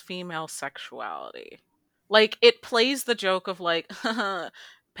 cis female sexuality. Like, it plays the joke of, like,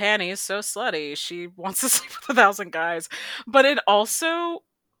 Panny's so slutty, she wants to sleep with 1,000 guys. But it also,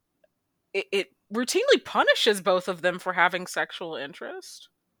 it routinely punishes both of them for having sexual interest.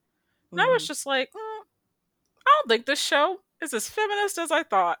 And I was just like, I don't think this show is as feminist as I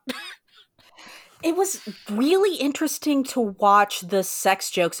thought. It was really interesting to watch the sex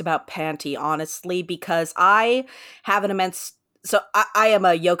jokes about Panty, honestly, because I have an immense... So I am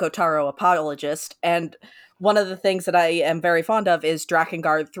a Yoko Taro apologist, and one of the things that I am very fond of is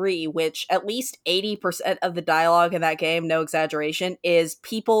Drakengard 3, which at least 80% of the dialogue in that game, no exaggeration, is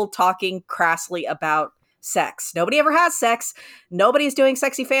people talking crassly about sex. Nobody ever has sex. Nobody's doing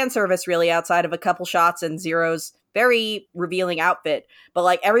sexy fan service, really, outside of a couple shots and Zero's very revealing outfit. But,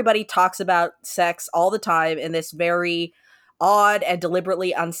 like, everybody talks about sex all the time in this very odd and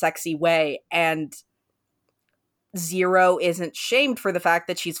deliberately unsexy way, and Zero isn't shamed for the fact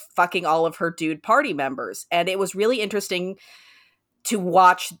that she's fucking all of her dude party members. And it was really interesting to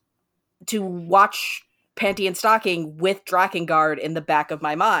watch Panty and Stocking with Drakengard in the back of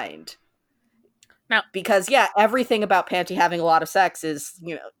my mind. Now, because everything about Panty having a lot of sex is,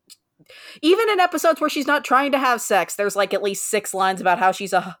 even in episodes where she's not trying to have sex, there's like at least 6 lines about how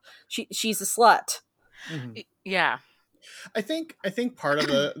she's a slut. Mm-hmm. Yeah. I think part of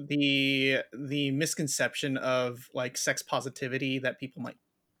the misconception of like sex positivity that people might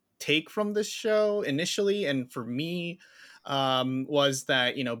take from this show initially, and for me, was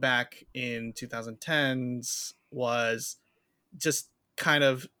that, back in 2010s was just kind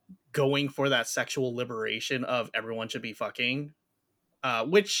of going for that sexual liberation of everyone should be fucking,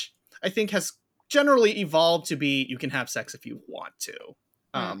 which I think has generally evolved to be you can have sex if you want to,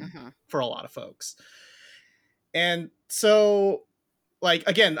 for a lot of folks. And so, like,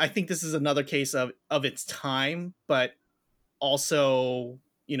 again, I think this is another case of its time, but also,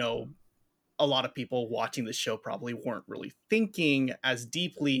 a lot of people watching the show probably weren't really thinking as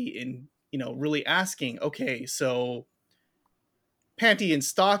deeply in, really asking, okay, so Panty and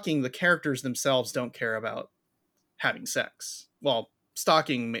Stalking, the characters themselves don't care about having sex. Well,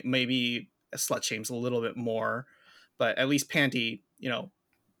 Stalking maybe slut shames a little bit more, but at least Panty,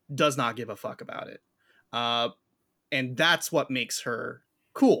 does not give a fuck about it. And that's what makes her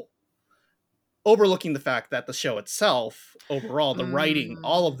cool. Overlooking the fact that the show itself, overall, the writing,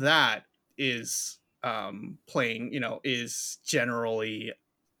 all of that is playing, is generally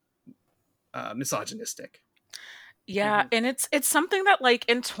misogynistic. Yeah, and it's something that, like,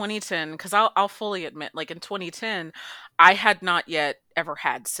 in 2010, because I'll fully admit, like, in 2010, I had not yet ever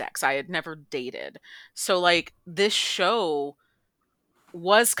had sex. I had never dated. So, like, this show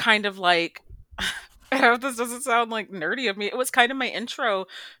was kind of like, I hope this doesn't sound like nerdy of me. It was kind of my intro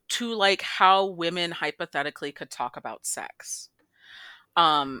to like how women hypothetically could talk about sex.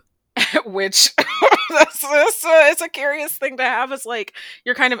 Which it's a curious thing to have as like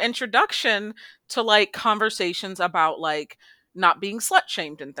your kind of introduction to like conversations about like not being slut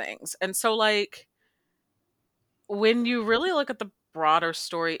shamed and things. And so like when you really look at the broader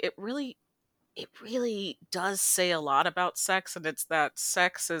story, it really does say a lot about sex, and it's that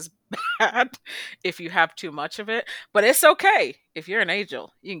sex is bad if you have too much of it, but it's okay if you're an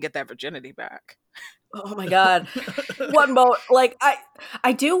angel, you can get that virginity back. Oh my god. One moment, like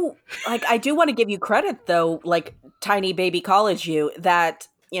I do want to give you credit though, like tiny baby college you, that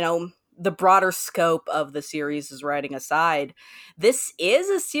the broader scope of the series is writing aside. This is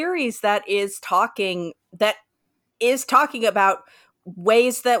a series that is talking about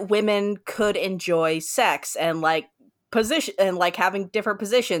ways that women could enjoy sex and like position and like having different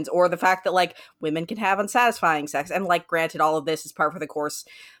positions, or the fact that like women can have unsatisfying sex. And like granted, all of this is par for the course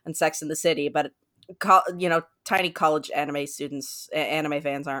in Sex in the City, but tiny college anime students, anime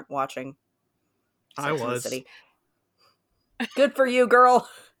fans aren't watching Sex I in the was. City. Good for you, girl.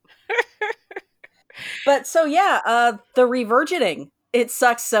 But so the revirgining, it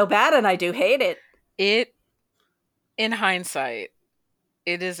sucks so bad, and I do hate it. It, in hindsight,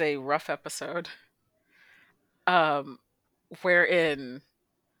 it is a rough episode. Wherein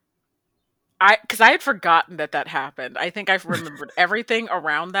because I had forgotten that happened. I think I've remembered everything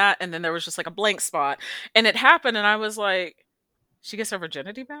around that, and then there was just like a blank spot, and it happened, and I was like, "She gets her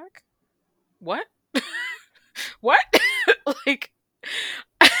virginity back? What? What?" Like,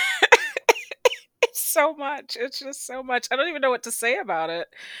 it's so much. It's just so much. I don't even know what to say about it,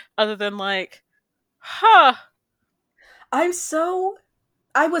 other than like, huh. I was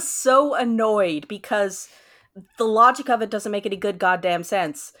so annoyed because the logic of it doesn't make any good goddamn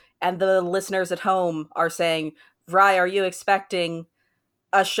sense. And the listeners at home are saying, Rye, are you expecting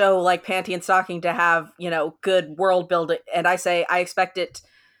a show like Panty and Stocking to have, good world building? And I say, I expect it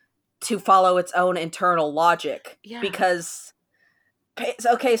to follow its own internal logic. Yeah. Because,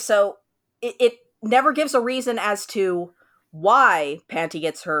 okay, so it never gives a reason as to why Panty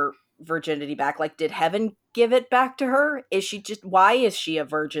gets her virginity back. Like, did heaven give it back to her? Why is she a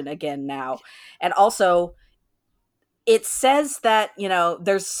virgin again now? And also, it says that,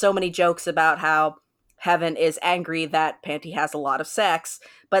 there's so many jokes about how heaven is angry that Panty has a lot of sex,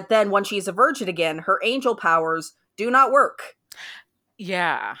 but then when she's a virgin again, her angel powers do not work.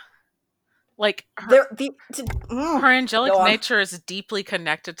 Yeah. Like, her angelic nature is deeply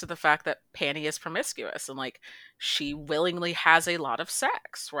connected to the fact that Panty is promiscuous, and like she willingly has a lot of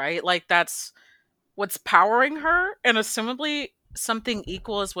sex, right? Like that's what's powering her, and assumably something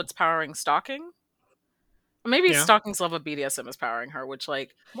equal is what's powering Stocking. Maybe Stocking's love of BDSM is powering her, which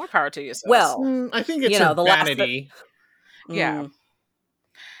like more power to you. Sis. Well, I think it's her vanity. Yeah.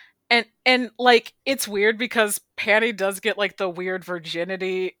 And like it's weird because Panty does get like the weird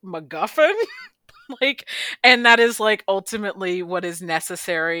virginity MacGuffin. Like, and that is like ultimately what is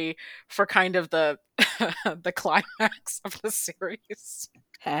necessary for kind of the the climax of the series.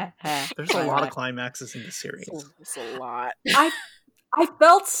 There's a lot of climaxes in the series. It's a lot. I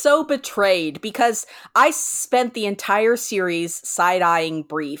felt so betrayed because I spent the entire series side-eyeing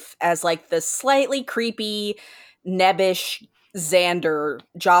Brief as like the slightly creepy, nebbish Xander,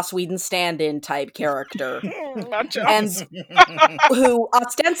 Joss Whedon stand-in type character. Not Joss. And who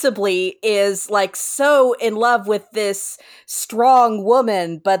ostensibly is like so in love with this strong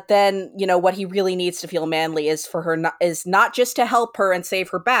woman, but then, you know, what he really needs to feel manly is for her is not just to help her and save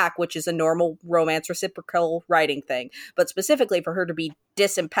her back, which is a normal romance reciprocal writing thing, but specifically for her to be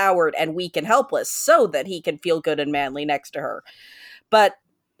disempowered and weak and helpless so that he can feel good and manly next to her. But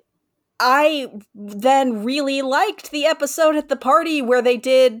I then really liked the episode at the party where they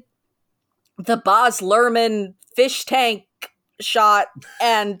did the Baz Luhrmann fish tank shot,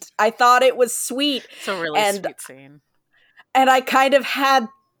 and I thought it was sweet. It's a really sweet scene. And I kind of had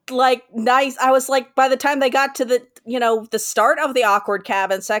like nice, I was like, by the time they got to the, you know, the start of the awkward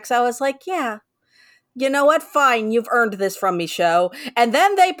cabin sex, I was like, yeah, you know what, fine, you've earned this from me, show. And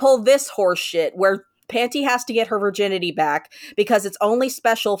then they pull this horse shit where Panty has to get her virginity back because it's only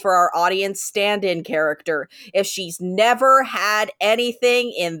special for our audience stand-in character if she's never had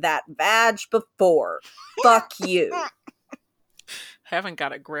anything in that vag before. Fuck you. Haven't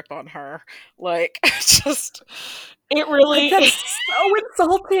got a grip on her. Like, just, it really... That's so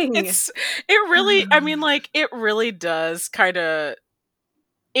insulting. It really, I mean, like, it really does kind of...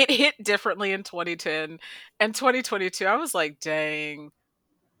 It hit differently in 2010 and 2022. I was like, dang,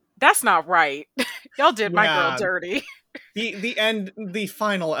 that's not right. Y'all did my girl dirty. The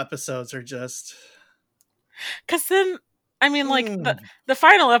final episodes are just... Because then, I mean, like, the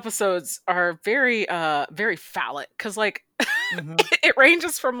final episodes are very, very phallic. Because, like, it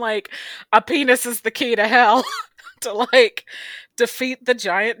ranges from, like, a penis is the key to hell to, like, defeat the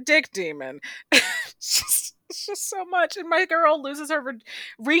giant dick demon. It's just so much. And my girl loses her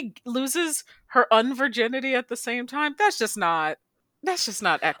unvirginity at the same time. That's just not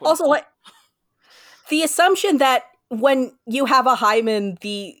equitable. Also, like, the assumption that when you have a hymen,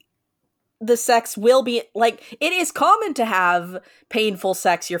 the sex will be, like, it is common to have painful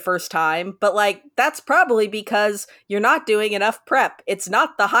sex your first time, but, like, that's probably because you're not doing enough prep. It's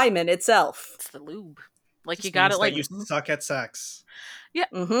not the hymen itself. It's the lube. Like, you got it, like... You suck at sex. Yeah,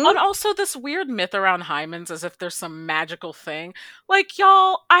 and also this weird myth around hymens as if there's some magical thing. Like,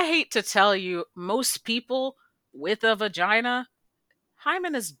 y'all, I hate to tell you, most people with a vagina...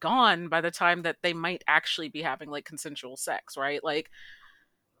 hymen is gone by the time that they might actually be having like consensual sex, right? Like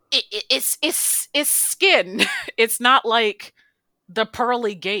it's skin. It's not like the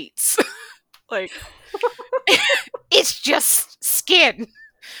pearly gates. Like it's just skin.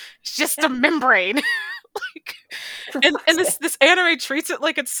 It's just a membrane. Like, and this anime treats it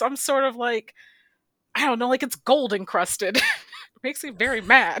like it's some sort of like, I don't know, like it's gold encrusted. It makes me very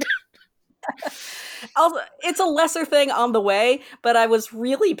mad. Also, it's a lesser thing on the way, but I was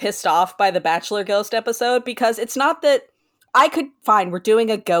really pissed off by the Bachelor Ghost episode because it's not that we're doing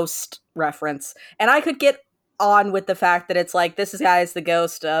a ghost reference, and I could get on with the fact that it's like, this guy is the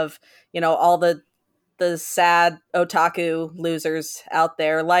ghost of, you know, all the sad otaku losers out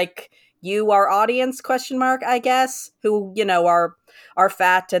there, like you, our audience, ? I guess, who, you know, are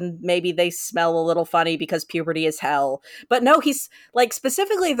fat and maybe they smell a little funny because puberty is hell. But no, he's like,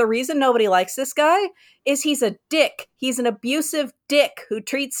 specifically the reason nobody likes this guy is he's a dick. He's an abusive dick who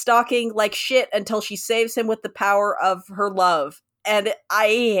treats stalking like shit until she saves him with the power of her love. And I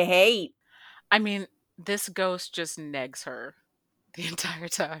hate. I mean, this ghost just negs her the entire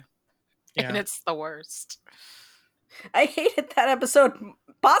time. Yeah. And it's the worst. I hated that episode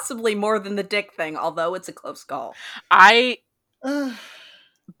possibly more than the dick thing, although it's a close call.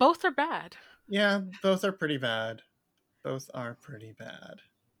 Both are bad. Yeah, both are pretty bad.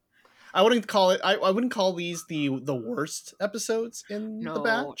 I wouldn't call it. I wouldn't call these the worst episodes in the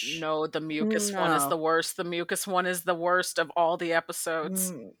batch. No, the mucus one is the worst. The mucus one is the worst of all the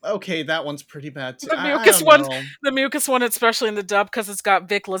episodes. Okay, that one's pretty bad too. The mucus one, especially in the dub, because it's got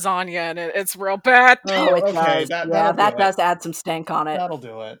Vic lasagna in it. It's real bad. Oh, it does. That does add some stank on it. That'll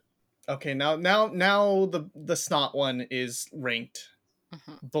do it. Okay, now the snot one is ranked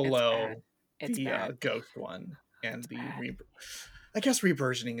below the ghost one, and the I guess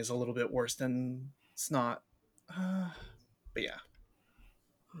reversioning is a little bit worse than snot, but yeah.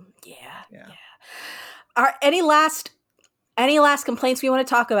 All right, any last complaints we want to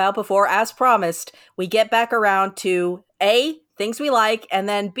talk about before, as promised, we get back around to A, things we like, and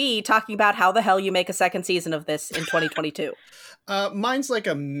then B, talking about how the hell you make a second season of this in 2022. Mine's like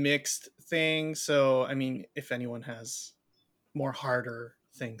a mixed thing, so I mean, if anyone has more harder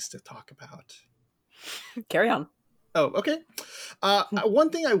things to talk about, carry on. Oh, okay. One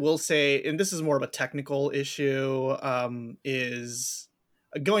thing I will say, and this is more of a technical issue, is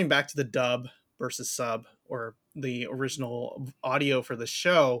going back to the dub versus sub or the original audio for the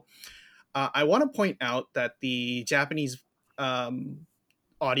show. I want to point out that the Japanese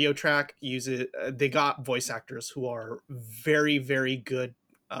audio track uses they got voice actors who are very, very good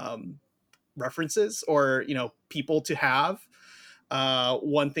references or people to have.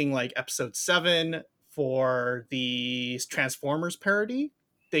 One thing like episode 7 for the Transformers parody,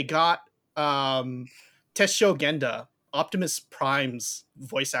 they got Tessho Genda, Optimus Prime's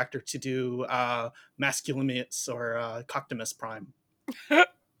voice actor, to do Masculinus or Coctimus Prime. And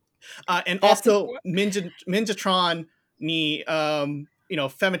That's also Ninjatron ni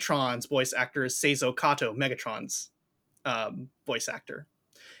Femitron's voice actor is Seizo Kato, Megatron's voice actor.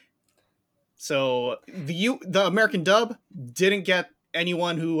 So the American dub didn't get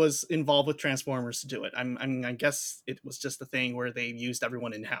anyone who was involved with Transformers to do it. I guess it was just a thing where they used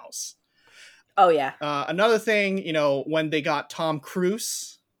everyone in house. Oh yeah. Another thing, when they got Tom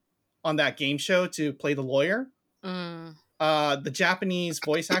Cruise on that game show to play the lawyer, the Japanese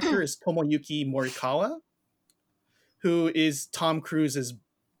voice actor is Tomoyuki Morikawa, who is Tom Cruise's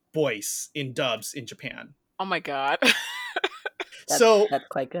voice in dubs in Japan. Oh my god. That's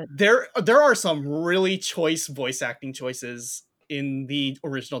quite good. There are some really choice voice acting choices in the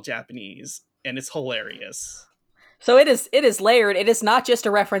original Japanese, and it's hilarious. So it is layered. It is not just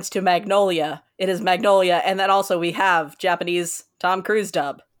a reference to Magnolia. It is Magnolia, and then also we have Japanese Tom Cruise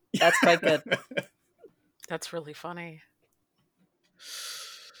dub. That's quite good. That's really funny.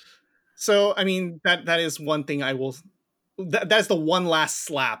 So, I mean, that is one thing I will... That's the one last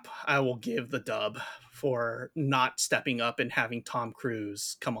slap I will give the dub for not stepping up and having Tom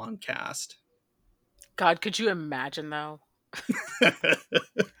Cruise come on cast. God, could you imagine, though?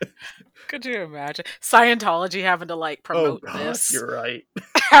 Could you imagine Scientology having to promote this? You're right.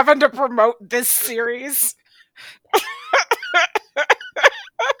 Having to promote this series.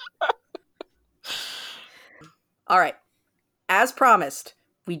 All right. As promised,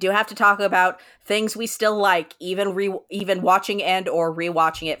 we do have to talk about things we still like, even watching and or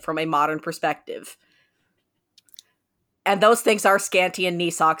rewatching it from a modern perspective. And those things are Scanty and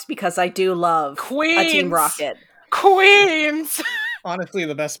knee socks, because I do love Queens! a Team Rocket. Queens! Honestly,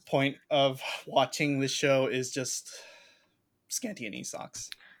 the best point of watching the show is just Scanty and knee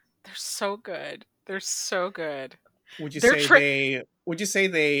socks. They're so good. They're so good. Would you say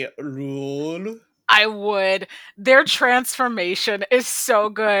they rule? I would. Their transformation is so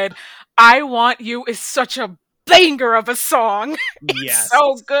good. I Want You is such a banger of a song. Yes. It's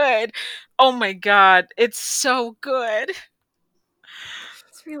so good. Oh my god, it's so good.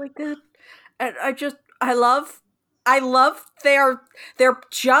 It's really good. And I love they're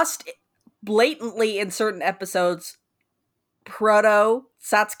just blatantly in certain episodes proto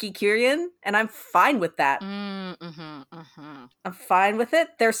Satsuki Kirin, and I'm fine with that. I'm fine with it.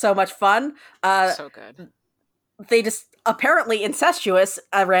 They're so much fun. So good. They just apparently incestuous.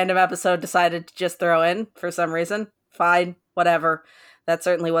 A random episode decided to just throw in for some reason. Fine, whatever. That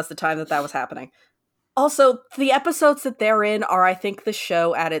certainly was the time that was happening. Also, the episodes that they're in are, I think, the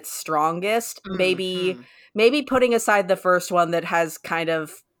show at its strongest. Mm-hmm. Maybe putting aside the first one that has kind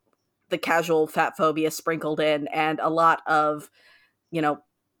of the casual fat phobia sprinkled in and a lot of,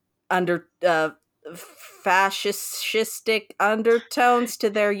 fascistic undertones to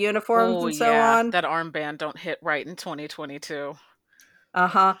their uniforms and so on. That armband don't hit right in 2022.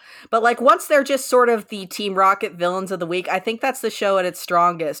 But once they're just sort of the Team Rocket villains of the week, I think that's the show at its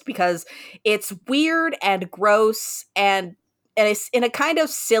strongest, because it's weird and gross and it's in a kind of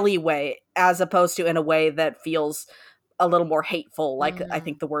silly way, as opposed to in a way that feels a little more hateful, I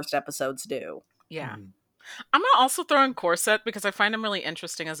think the worst episodes do. Yeah. I'm gonna also throw in Corset, because I find him really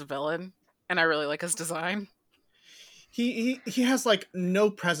interesting as a villain, and I really like his design. He has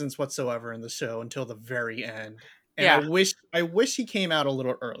no presence whatsoever in the show until the very end. And I wish he came out a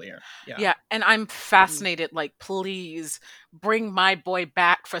little earlier. Yeah, and I'm fascinated, please bring my boy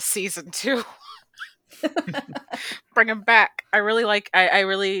back for season 2. Bring him back. I really like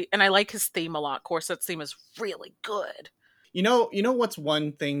and I like his theme a lot. Corset's theme is really good. You know what's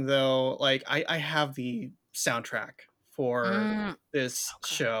one thing though? I have the soundtrack for this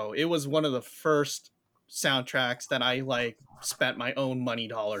show. It was one of the first soundtracks that I spent my own money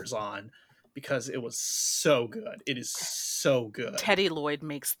dollars on, because it was so good. It is so good. Teddy Lloyd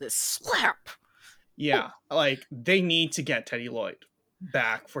makes this slap. Yeah, they need to get Teddy Lloyd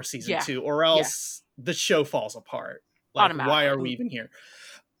back for season 2, or else the show falls apart. Why are we even here?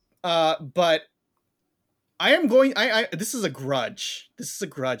 But I am going. This is a grudge. This is a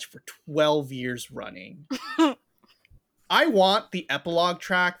grudge for 12 years running. I want the epilogue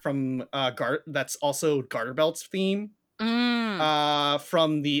track from that's also Garterbelt's theme.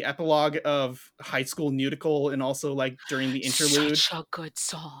 From the epilogue of High School Musical, and also like during the interlude. Such a good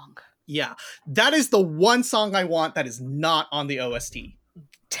song. Yeah, that is the one song I want that is not on the OST.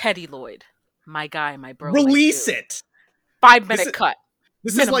 Teddy Lloyd, my guy, my bro. Release it. 5-minute cut.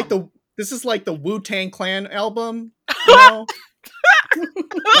 This minimum. is like the Wu-Tang Clan album. You know?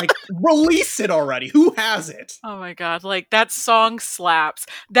 Like, release it already. Who has it? Oh my god, like that song slaps.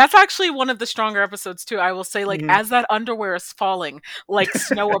 That's actually one of the stronger episodes too. I will say, like, as that underwear is falling like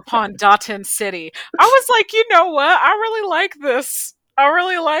snow upon Daten City, I was like, you know what? I really like this. I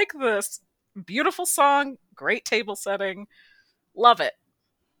really like this. Beautiful song, great table setting. Love it.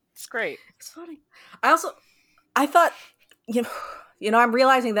 It's great. It's funny. I thought, I'm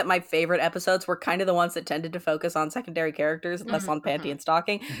realizing that my favorite episodes were kind of the ones that tended to focus on secondary characters, less on Panty and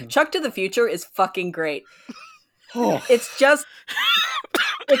Stocking. Chuck to the Future is fucking great. It's just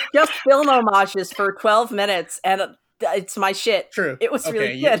film homages for 12 minutes, and it's my shit. True. It was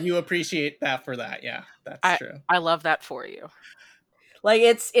really good. You appreciate that for that. Yeah, that's true. I love that for you. Like,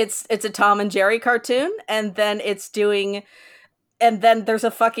 it's a Tom and Jerry cartoon, and then and then there's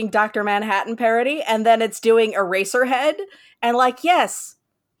a fucking Dr. Manhattan parody, and then it's doing Eraserhead, and like, yes,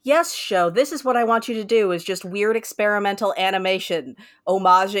 show, this is what I want you to do, is just weird experimental animation,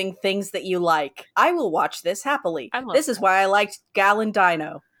 homaging things that you like. I will watch this happily. This is why I liked Gal and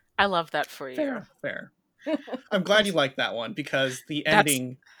Dino. I love that for you. Fair. I'm glad you liked that one, because the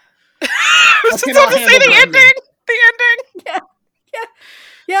ending... I was about to say the ending! The ending!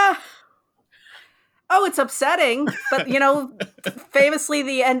 Yeah. Oh, it's upsetting, but famously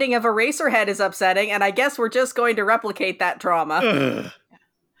the ending of Eraserhead is upsetting, and I guess we're just going to replicate that trauma.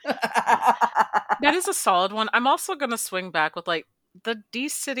 That is a solid one. I'm also going to swing back with like the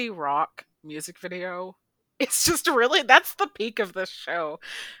D-City Rock music video. It's just really, that's the peak of this show.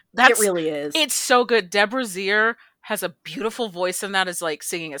 It really is. It's so good. Deborah Zier has a beautiful voice in that, is like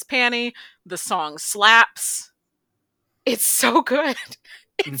singing as Panny. The song slaps. It's so good.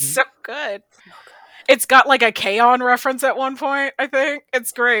 It's so good. It's got like a K-On! Reference at one point, I think.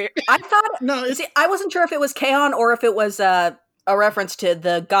 It's great. I thought... I wasn't sure if it was K-On! Or if it was a reference to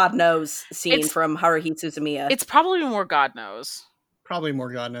the God Knows scene from Haruhi Suzumiya. It's probably more God Knows. Probably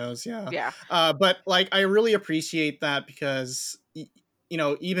more God Knows, yeah. Yeah. But like, I really appreciate that, because,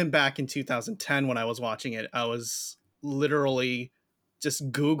 even back in 2010 when I was watching it, I was literally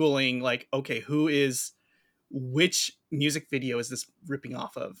just Googling, like, okay, which music video is this ripping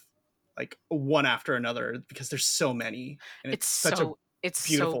off of? Like, one after another, because there's so many, and it's such a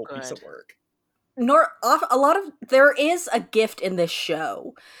beautiful piece of work. There is a gift in this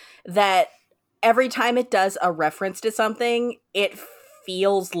show that every time it does a reference to something, it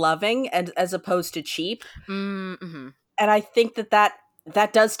feels loving, and as opposed to cheap. Mm-hmm. And I think that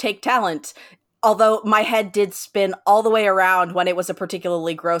does take talent. Although my head did spin all the way around when it was a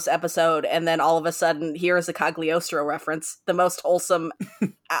particularly gross episode, and then all of a sudden, here is a Cagliostro reference, the most wholesome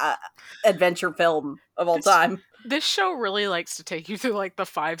adventure film of all time. This show really likes to take you through like the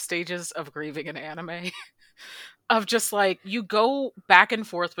 5 stages of grieving an anime. Of just like, you go back and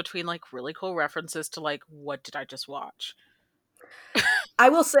forth between like really cool references to like, what did I just watch? I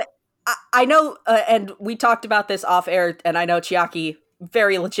will say, I know, and we talked about this off air, and I know Chiaki,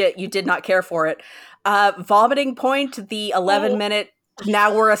 very legit, you did not care for it. Vomiting Point, the 11-minute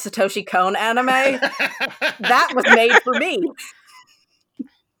Now We're a Satoshi Kon anime, that was made for me.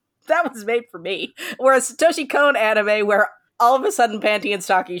 That was made for me. Whereas Satoshi Kon anime, where all of a sudden Panty and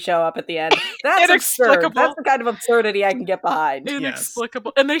Stocky show up at the end. That's absurd. That's the kind of absurdity I can get behind.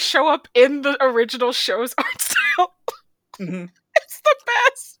 Inexplicable. Yes. And they show up in the original show's art style. It's the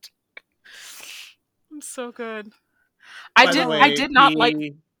best. It's so good. I did not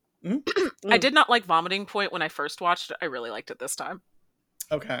like Vomiting Point when I first watched it. I really liked it this time.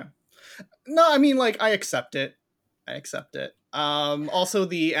 Okay. No, I mean, like, I accept it. Also,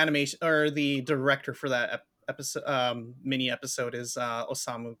 the animation, or the director for that episode, mini episode, is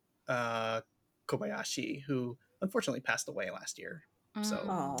Osamu Kobayashi, who unfortunately passed away last year.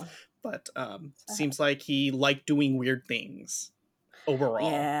 So, but seems like he liked doing weird things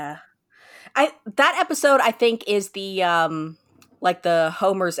overall. Yeah. That episode, I think, is the like the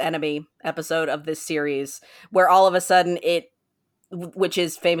Homer's Enemy episode of this series, where all of a sudden which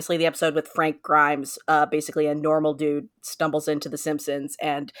is famously the episode with Frank Grimes, basically a normal dude stumbles into The Simpsons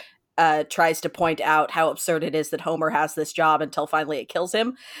and tries to point out how absurd it is that Homer has this job until finally it kills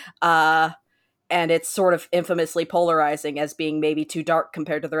him. And and it's sort of infamously polarizing as being maybe too dark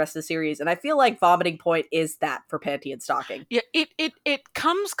compared to the rest of the series. And I feel like Vomiting Point is that for Panty and Stocking. Yeah, it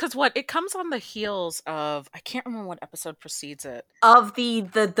comes because what it comes on the heels of, I can't remember what episode precedes it. Of the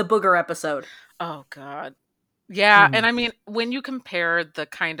booger episode. Oh God, yeah, and I mean when you compare the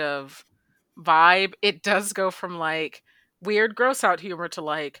kind of vibe, it does go from like weird, gross out humor to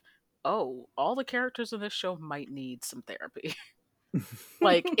like, oh, all the characters in this show might need some therapy.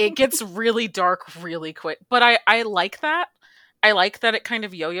 Like it gets really dark really quick, but I like that. I like that it kind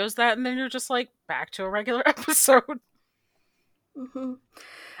of yo-yos that, and then you're just like back to a regular episode. Mm-hmm.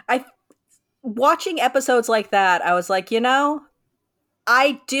 Watching episodes like that, I was like,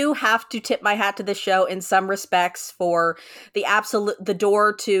 I do have to tip my hat to the show in some respects for the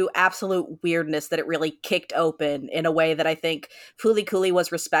door to absolute weirdness that it really kicked open in a way that I think Fooly Cooly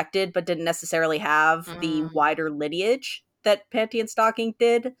was respected, but didn't necessarily have the wider lineage that Panty and Stocking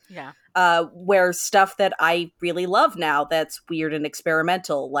did. Yeah. Where stuff that I really love now that's weird and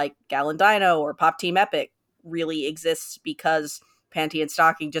experimental, like Gal and Dino or Pop Team Epic, really exists because Panty and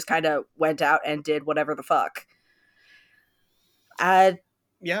Stocking just kind of went out and did whatever the fuck.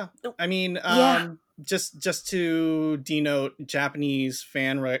 Yeah, I mean, yeah. just to denote Japanese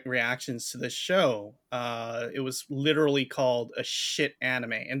fan reactions to this show, it was literally called a shit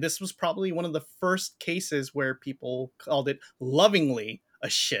anime, and this was probably one of the first cases where people called it lovingly a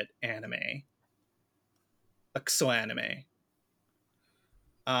shit anime, a kso anime.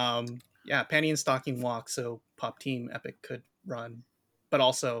 Yeah, Panty and Stocking walk so Pop Team Epic could run, but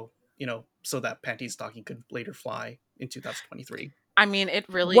also, so that Panty and Stocking could later fly in 2023. I mean, it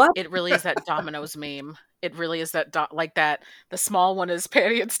really is that Domino's meme. It really is that like that. The small one is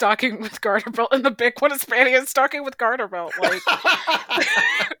Panty and Stocking with garter belt, and the big one is Panty and Stocking with garter belt. Like,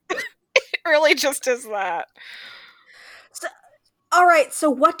 it really just is that. So, all right, so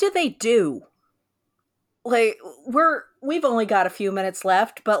what do they do? Like, we've only got a few minutes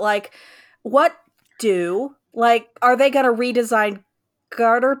left, but like, what are they gonna redesign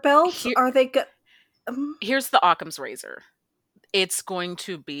garter belts? Are they Here's the Occam's razor. It's going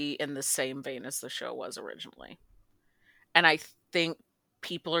to be in the same vein as the show was originally. And I think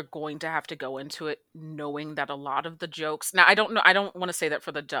people are going to have to go into it knowing that a lot of the jokes... Now, I don't want to say that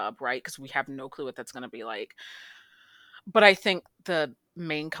for the dub, right? Because we have no clue what that's going to be like. But I think the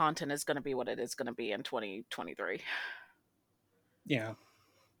main content is going to be what it is going to be in 2023. Yeah.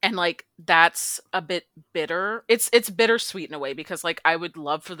 And like that's a bit bitter. It's bittersweet in a way because like I would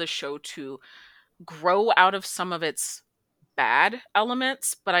love for the show to grow out of some of its bad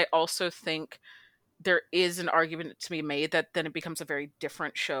elements, but I also think there is an argument to be made that then it becomes a very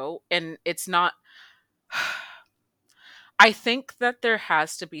different show, and it's not... I think that there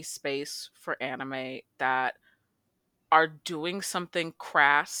has to be space for anime that are doing something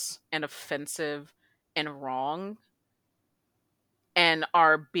crass and offensive and wrong and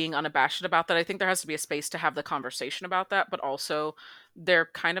are being unabashed about that. I think there has to be a space to have the conversation about that, but also there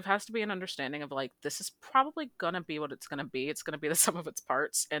kind of has to be an understanding of like, this is probably going to be what it's going to be. It's going to be the sum of its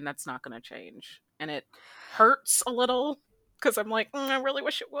parts, and that's not going to change. And it hurts a little because I'm like, I really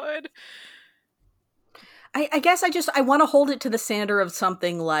wish it would. I guess I want to hold it to the standard of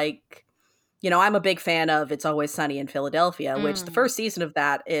something like, I'm a big fan of It's Always Sunny in Philadelphia, which the first season of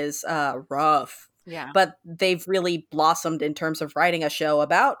that is rough. Yeah. But they've really blossomed in terms of writing a show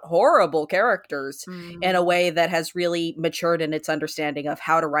about horrible characters in a way that has really matured in its understanding of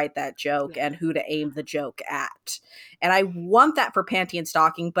how to write that joke and who to aim the joke at. And I want that for Panty and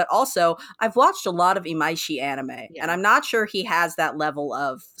Stocking, but also I've watched a lot of Imaishi anime, and I'm not sure he has that level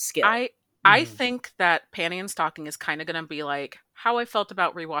of skill. I think that Panty and Stocking is kind of going to be like how I felt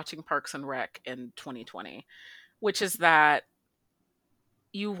about rewatching Parks and Rec in 2020, which is that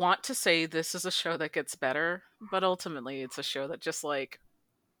you want to say this is a show that gets better, but ultimately it's a show that just like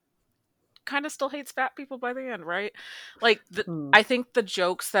kind of still hates fat people by the end, right? Like I think the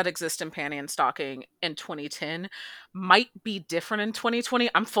jokes that exist in Panty and Stocking in 2010 might be different in 2020.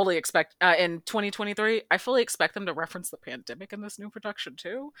 I'm fully in 2023. I fully expect them to reference the pandemic in this new production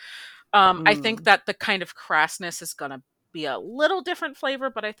too. I think that the kind of crassness is going to be a little different flavor,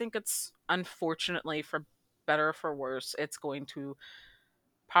 but I think it's unfortunately, for better or for worse, it's going to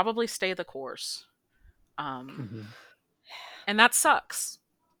probably stay the course. And that sucks,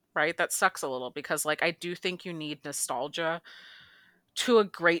 right? That sucks a little because like I do think you need nostalgia to a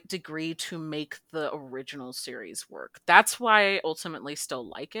great degree to make the original series work. That's why I ultimately still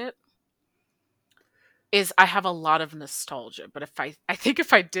like it. Is I have a lot of nostalgia, but I think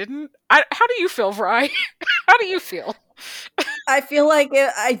if I didn't, how do you feel, Vry? How do you feel? I feel like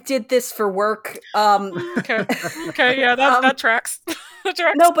I did this for work. Okay, yeah, that tracks.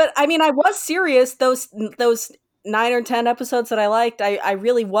 No, but I mean, I was serious. Those 9 or 10 episodes that I liked, I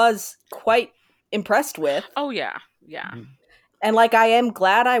really was quite impressed with. Oh yeah. And like, I am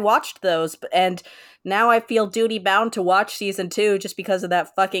glad I watched those. And now I feel duty bound to watch season 2 just because of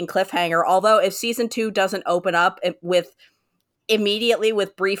that fucking cliffhanger. Although if season 2 doesn't open up with immediately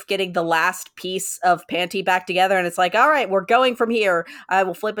with Brief getting the last piece of Panty back together, and it's like, all right, we're going from here, I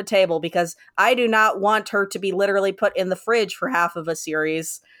will flip a table, because I do not want her to be literally put in the fridge for half of a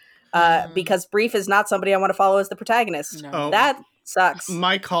series, because Brief is not somebody I want to follow as the protagonist. No. That sucks.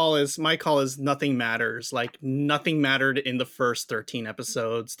 My call is nothing matters. Like, nothing mattered in the first 13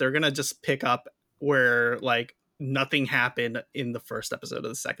 episodes. They're gonna just pick up where like nothing happened in the first episode of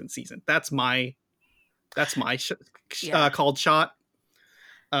the second season. That's my called shot.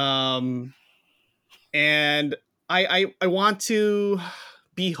 And I want to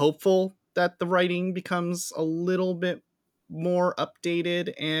be hopeful that the writing becomes a little bit more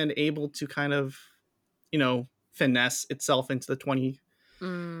updated and able to kind of, finesse itself into the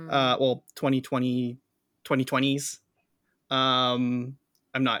 2020s. I'm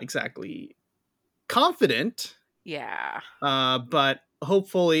not exactly confident. Yeah. But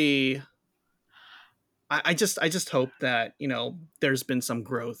hopefully, I just hope that, there's been some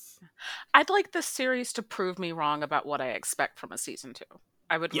growth. I'd like this series to prove me wrong about what I expect from a season 2.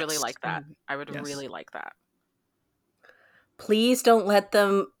 I would really Yes. like that. I would Yes. really like that. Please don't let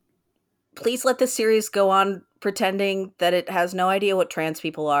them. Please let this series go on pretending that it has no idea what trans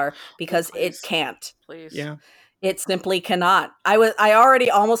people are, because it can't. Please. Yeah. It simply cannot. I already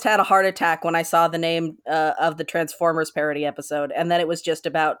almost had a heart attack when I saw the name of the Transformers parody episode, and then it was just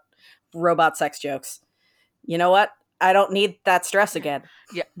about robot sex jokes. You know what? I don't need that stress again.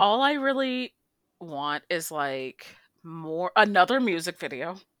 Yeah, all I really want is like another music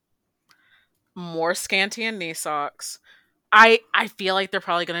video, more Scanty and Knee Socks. I feel like they're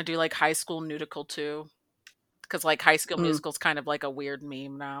probably gonna do like High School Musical too, because like High School Musical's kind of like a weird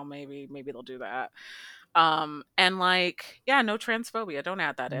meme now. Maybe they'll do that. And like, yeah, no transphobia. Don't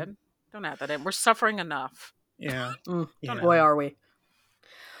add that in. Don't add that in. We're suffering enough. Yeah. Boy, are we.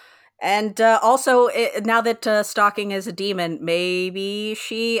 And also, now that Stalking is a demon, maybe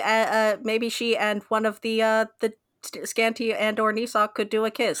she and one of the Scanty and or Nisok could do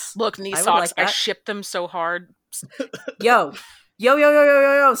a kiss. Look, Nisok, I ship them so hard. Yo,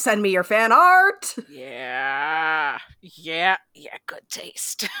 send me your fan art. Yeah, good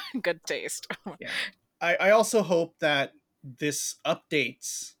taste. Good taste. Yeah. I also hope that this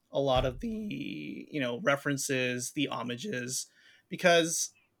updates a lot of the, references, the homages,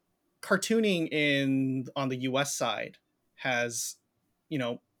 because cartooning on the US side has,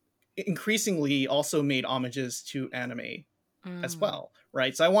 increasingly also made homages to anime as well,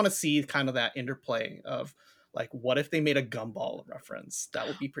 right? So I want to see kind of that interplay of like, what if they made a Gumball reference? That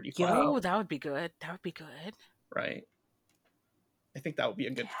would be pretty fun. Oh, that would be good. That would be good. Right. I think that would be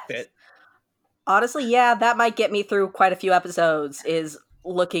a good fit. Honestly, yeah, that might get me through quite a few episodes, is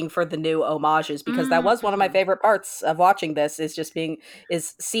looking for the new homages, because that was one of my favorite parts of watching this,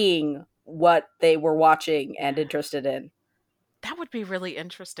 is seeing what they were watching and interested in. That would be really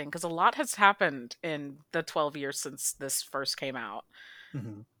interesting, because a lot has happened in the 12 years since this first came out.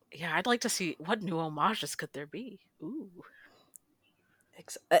 Mm-hmm. Yeah, I'd like to see what new homages could there be. Ooh.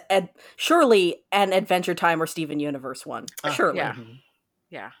 Surely an Adventure Time or Steven Universe one. Surely. Yeah.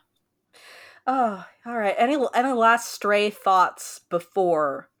 Yeah. Oh, all right. Any last stray thoughts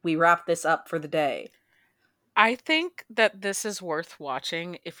before we wrap this up for the day? I think that this is worth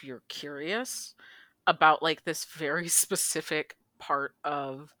watching if you're curious about like this very specific part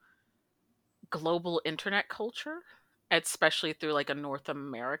of global internet culture, especially through like a North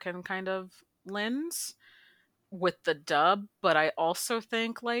American kind of lens with the dub. But I also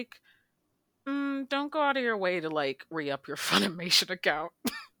think like, don't go out of your way to like re-up your Funimation account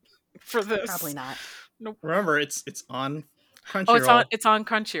for this. Probably not. Nope. Remember, it's on Crunchyroll. Oh, it's on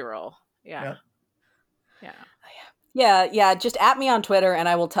Crunchyroll. Yeah. Yep. Yeah. Just at me on Twitter, and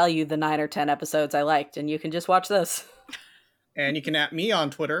I will tell you the 9 or 10 episodes I liked, and you can just watch this. And you can at me on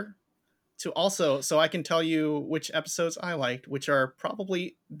Twitter so I can tell you which episodes I liked, which are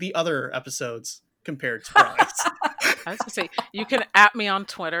probably the other episodes compared to Rise. I was gonna say, you can at me on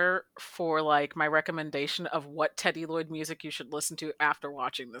Twitter for like my recommendation of what Teddy Lloyd music you should listen to after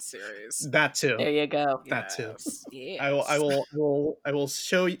watching this series. That too. There you go. That too. Yes. I will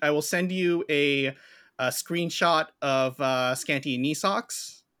send you a screenshot of Scanty Knee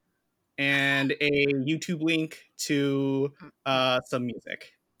Socks and a YouTube link to some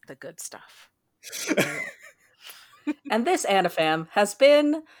music. The good stuff. And this, Anafam, has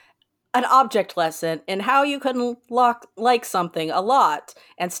been an object lesson in how you can like something a lot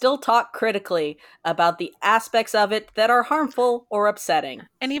and still talk critically about the aspects of it that are harmful or upsetting.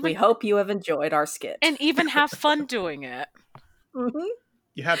 And We hope you have enjoyed our skit. And even have fun doing it. Mm-hmm.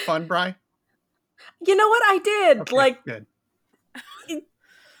 You had fun, Bri? You know what? I did. Okay, good.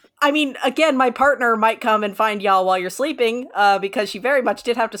 I mean, again, my partner might come and find y'all while you're sleeping, because she very much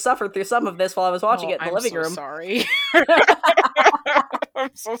did have to suffer through some of this while I was watching it in the living room. Sorry.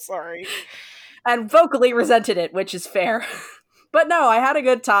 I'm so sorry. And vocally resented it, which is fair. But no, I had a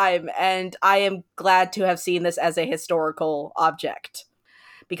good time, and I am glad to have seen this as a historical object.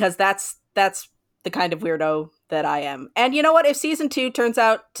 Because that's the kind of weirdo that I am. And you know what? If season 2 turns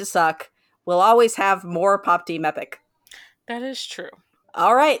out to suck, we'll always have more Pop Team Epic. That is true.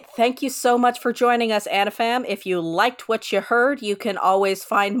 All right. Thank you so much for joining us, AniFam. If you liked what you heard, you can always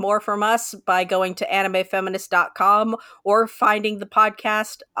find more from us by going to animefeminist.com or finding the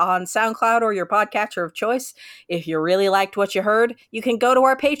podcast on SoundCloud or your podcatcher of choice. If you really liked what you heard, you can go to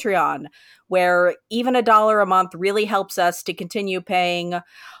our Patreon, where even $1 a month really helps us to continue paying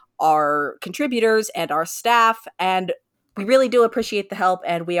our contributors and our staff. And we really do appreciate the help.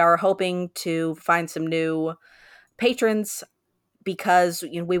 And we are hoping to find some new patrons, because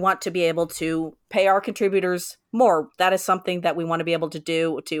we want to be able to pay our contributors more. That is something that we want to be able to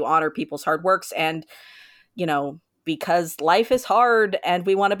do to honor people's hard works. And, because life is hard and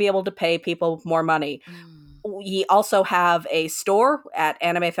we want to be able to pay people more money. We also have a store at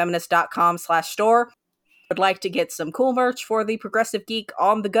animefeminist.com/store. Would like to get some cool merch for the Progressive Geek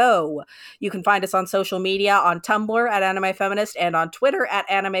on the go. You can find us on social media on Tumblr at Anime Feminist and on Twitter at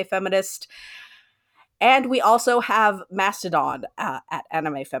Anime Feminist. And we also have Mastodon at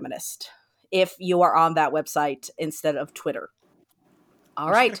Anime Feminist, if you are on that website instead of Twitter.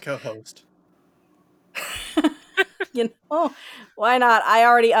 All right. Co-host. Why not? I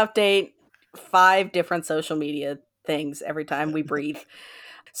already update 5 different social media things every time we breathe.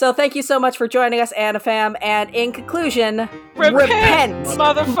 So thank you so much for joining us, AniFam. And in conclusion, repent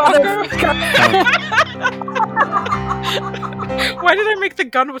motherfucker! Why did I make the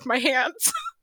gun with my hands?